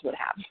mothers would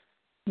have,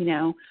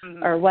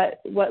 or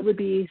what would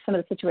be some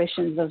of the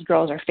situations those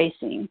girls are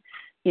facing,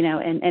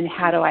 and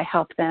how do I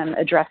help them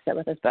address it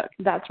with this book,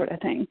 that sort of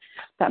thing.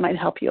 That might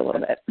help you a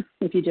little bit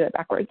if you do it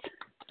backwards.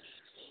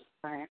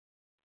 All right.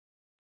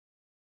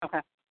 Okay.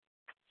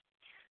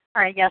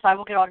 All right, yes, I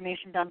will get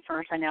automation done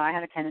first. I know I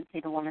have a tendency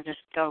to want to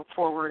just go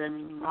forward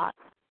and not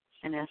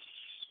finish.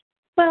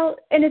 Well,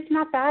 and it's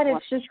not bad.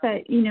 It's just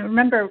that,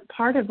 remember,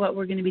 part of what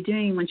we're going to be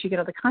doing once you get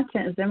all the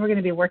content is then we're going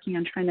to be working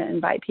on trying to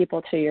invite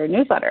people to your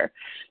newsletter.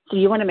 So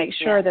you want to make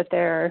sure that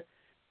they're,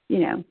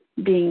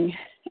 being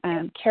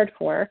cared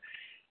for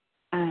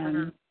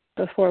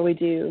before we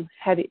do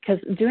heavy, because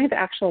doing the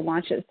actual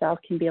launch itself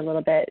can be a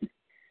little bit,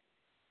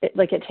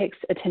 it takes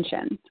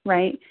attention,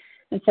 right?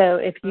 And so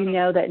if you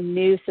know that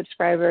new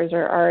subscribers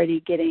are already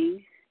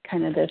getting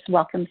kind of this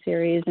welcome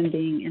series and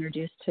being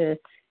introduced to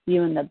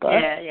you in the book.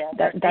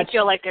 They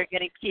feel like they're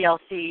getting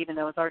TLC even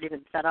though it's already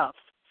been set up.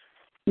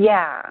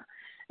 Yeah,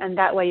 and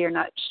that way you're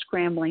not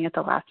scrambling at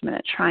the last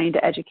minute trying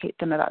to educate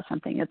them about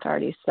something that's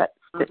already set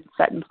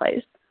in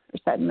place or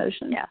set in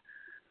motion. Yeah.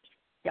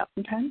 Yep.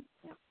 Okay.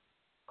 Yeah.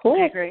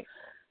 Cool. I agree.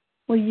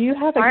 Well, you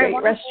have a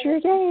great rest of your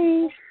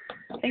day.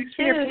 Thanks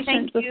for your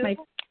patience with my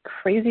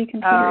crazy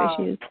computer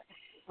issues.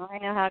 I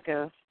know how it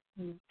goes.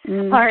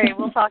 All right,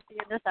 we'll talk to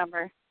you in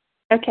December.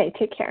 Okay,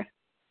 take care.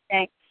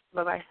 Thanks.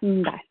 Bye-bye.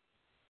 Bye.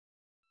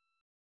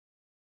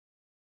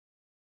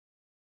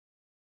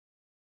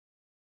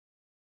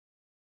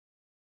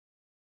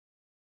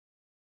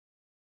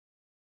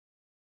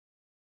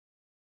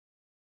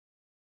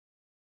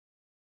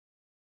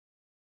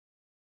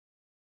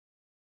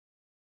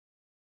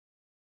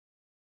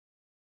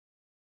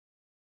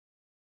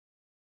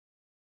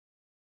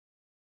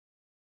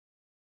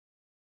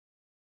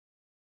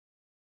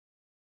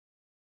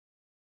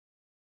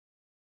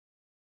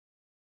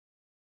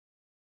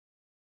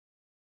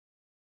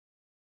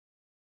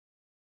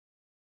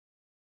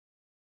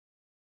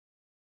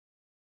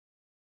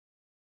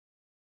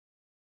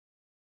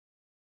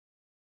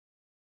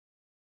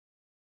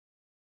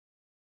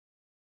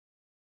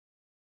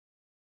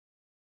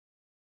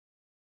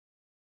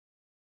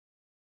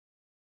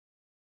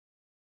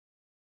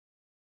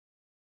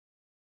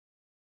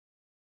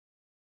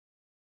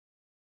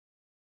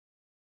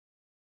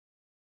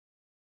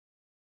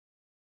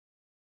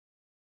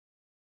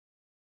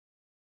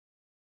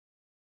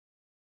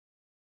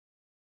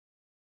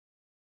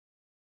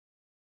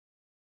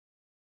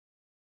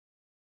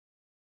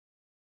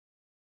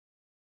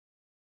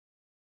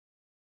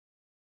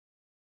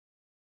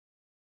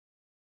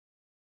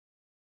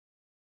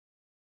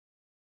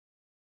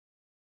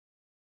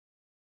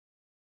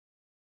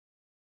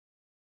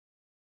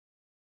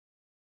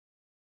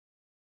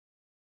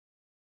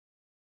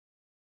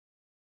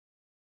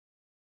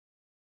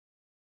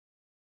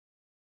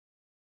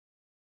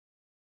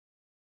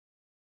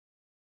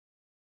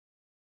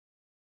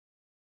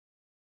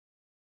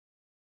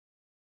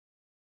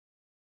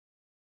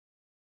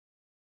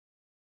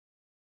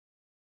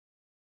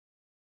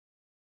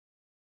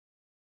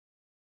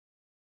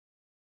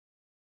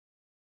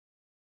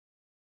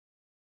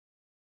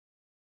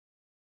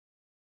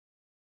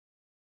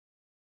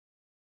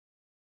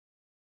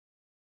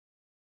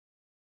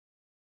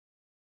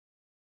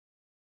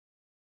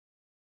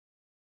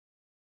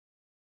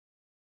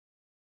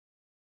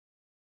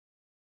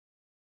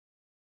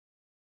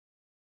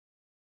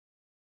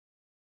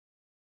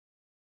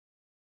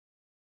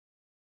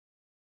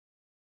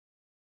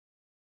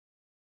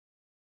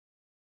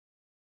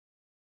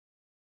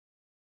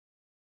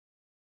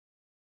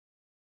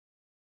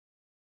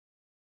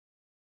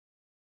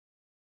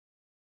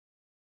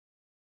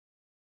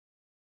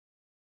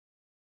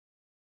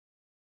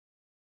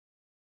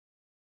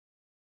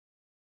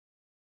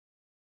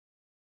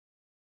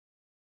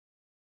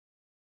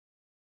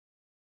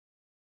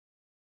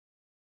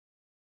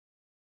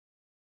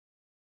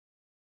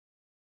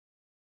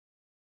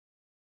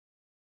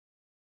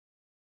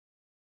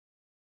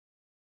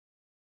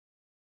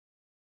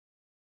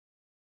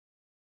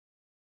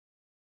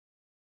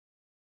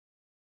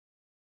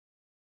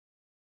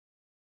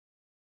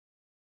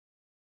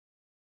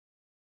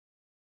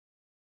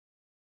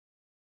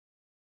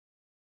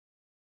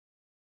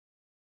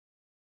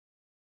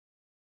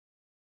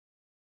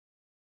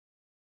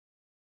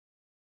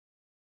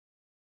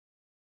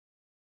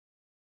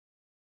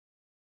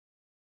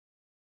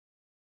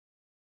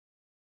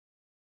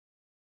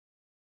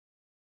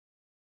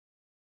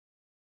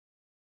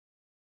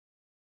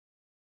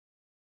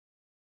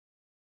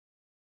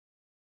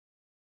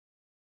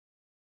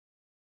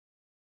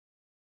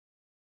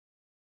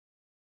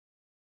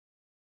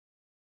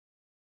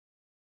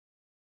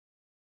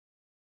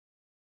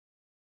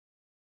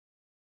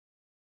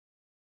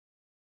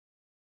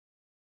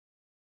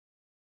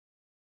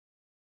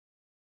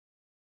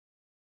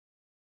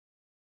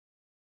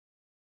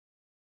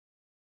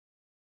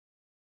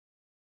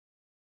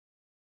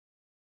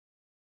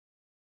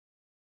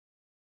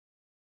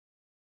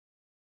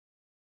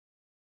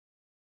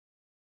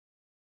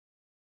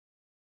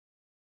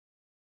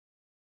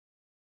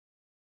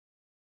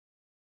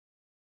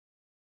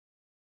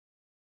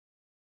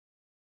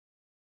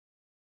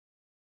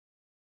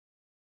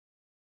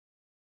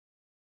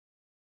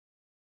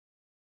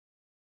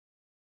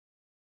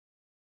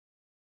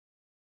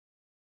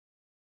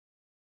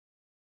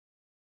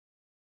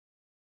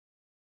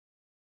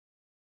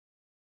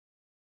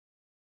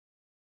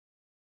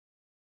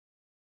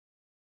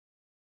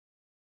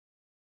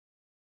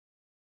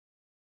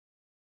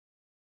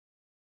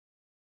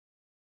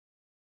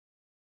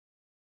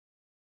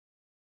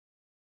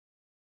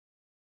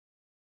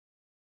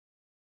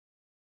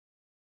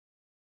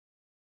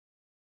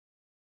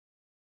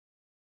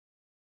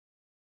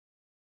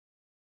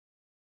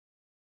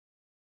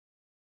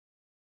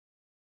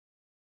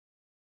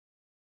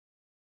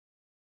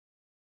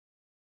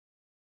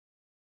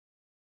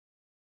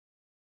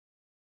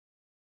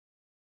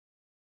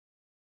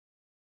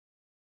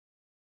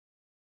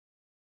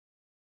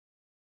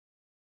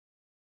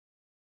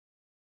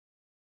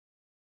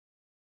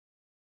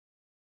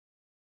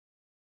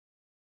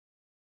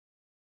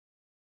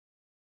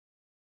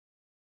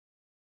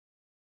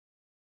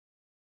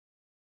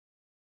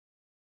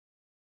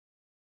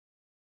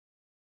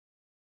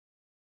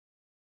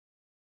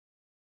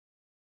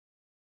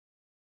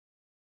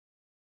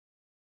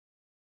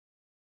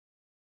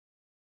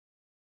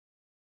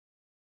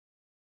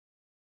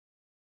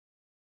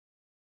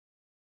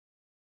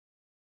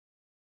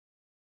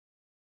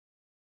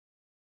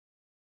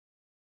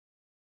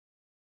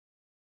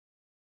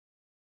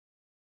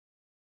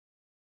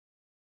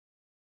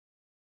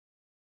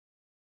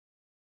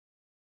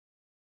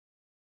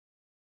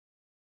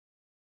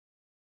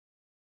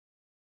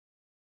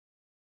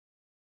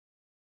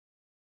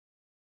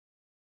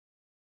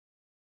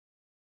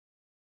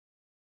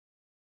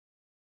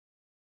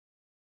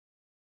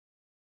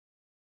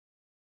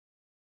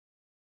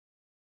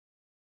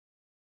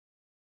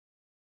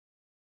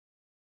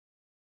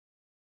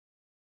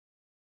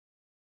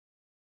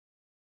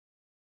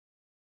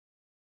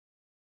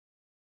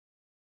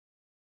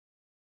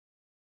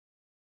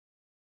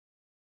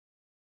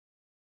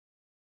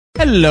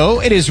 Hello,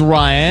 it is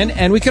Ryan,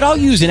 and we could all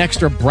use an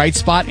extra bright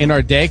spot in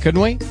our day,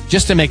 couldn't we?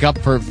 Just to make up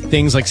for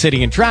things like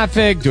sitting in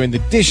traffic, doing the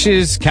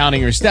dishes,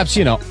 counting your steps,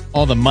 you know,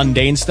 all the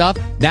mundane stuff.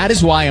 That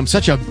is why I'm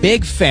such a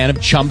big fan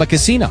of Chumba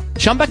Casino.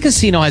 Chumba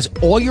Casino has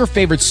all your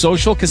favorite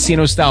social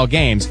casino-style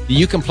games that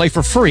you can play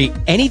for free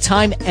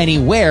anytime,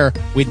 anywhere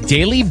with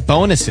daily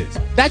bonuses.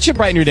 That should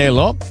brighten your day a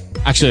little.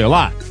 Actually, a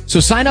lot. So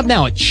sign up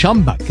now at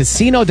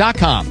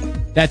ChumbaCasino.com.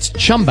 That's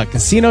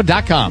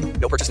ChumbaCasino.com.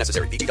 No purchase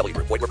necessary. VGW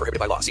Group. Void where prohibited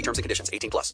by law. See terms and conditions. 18+.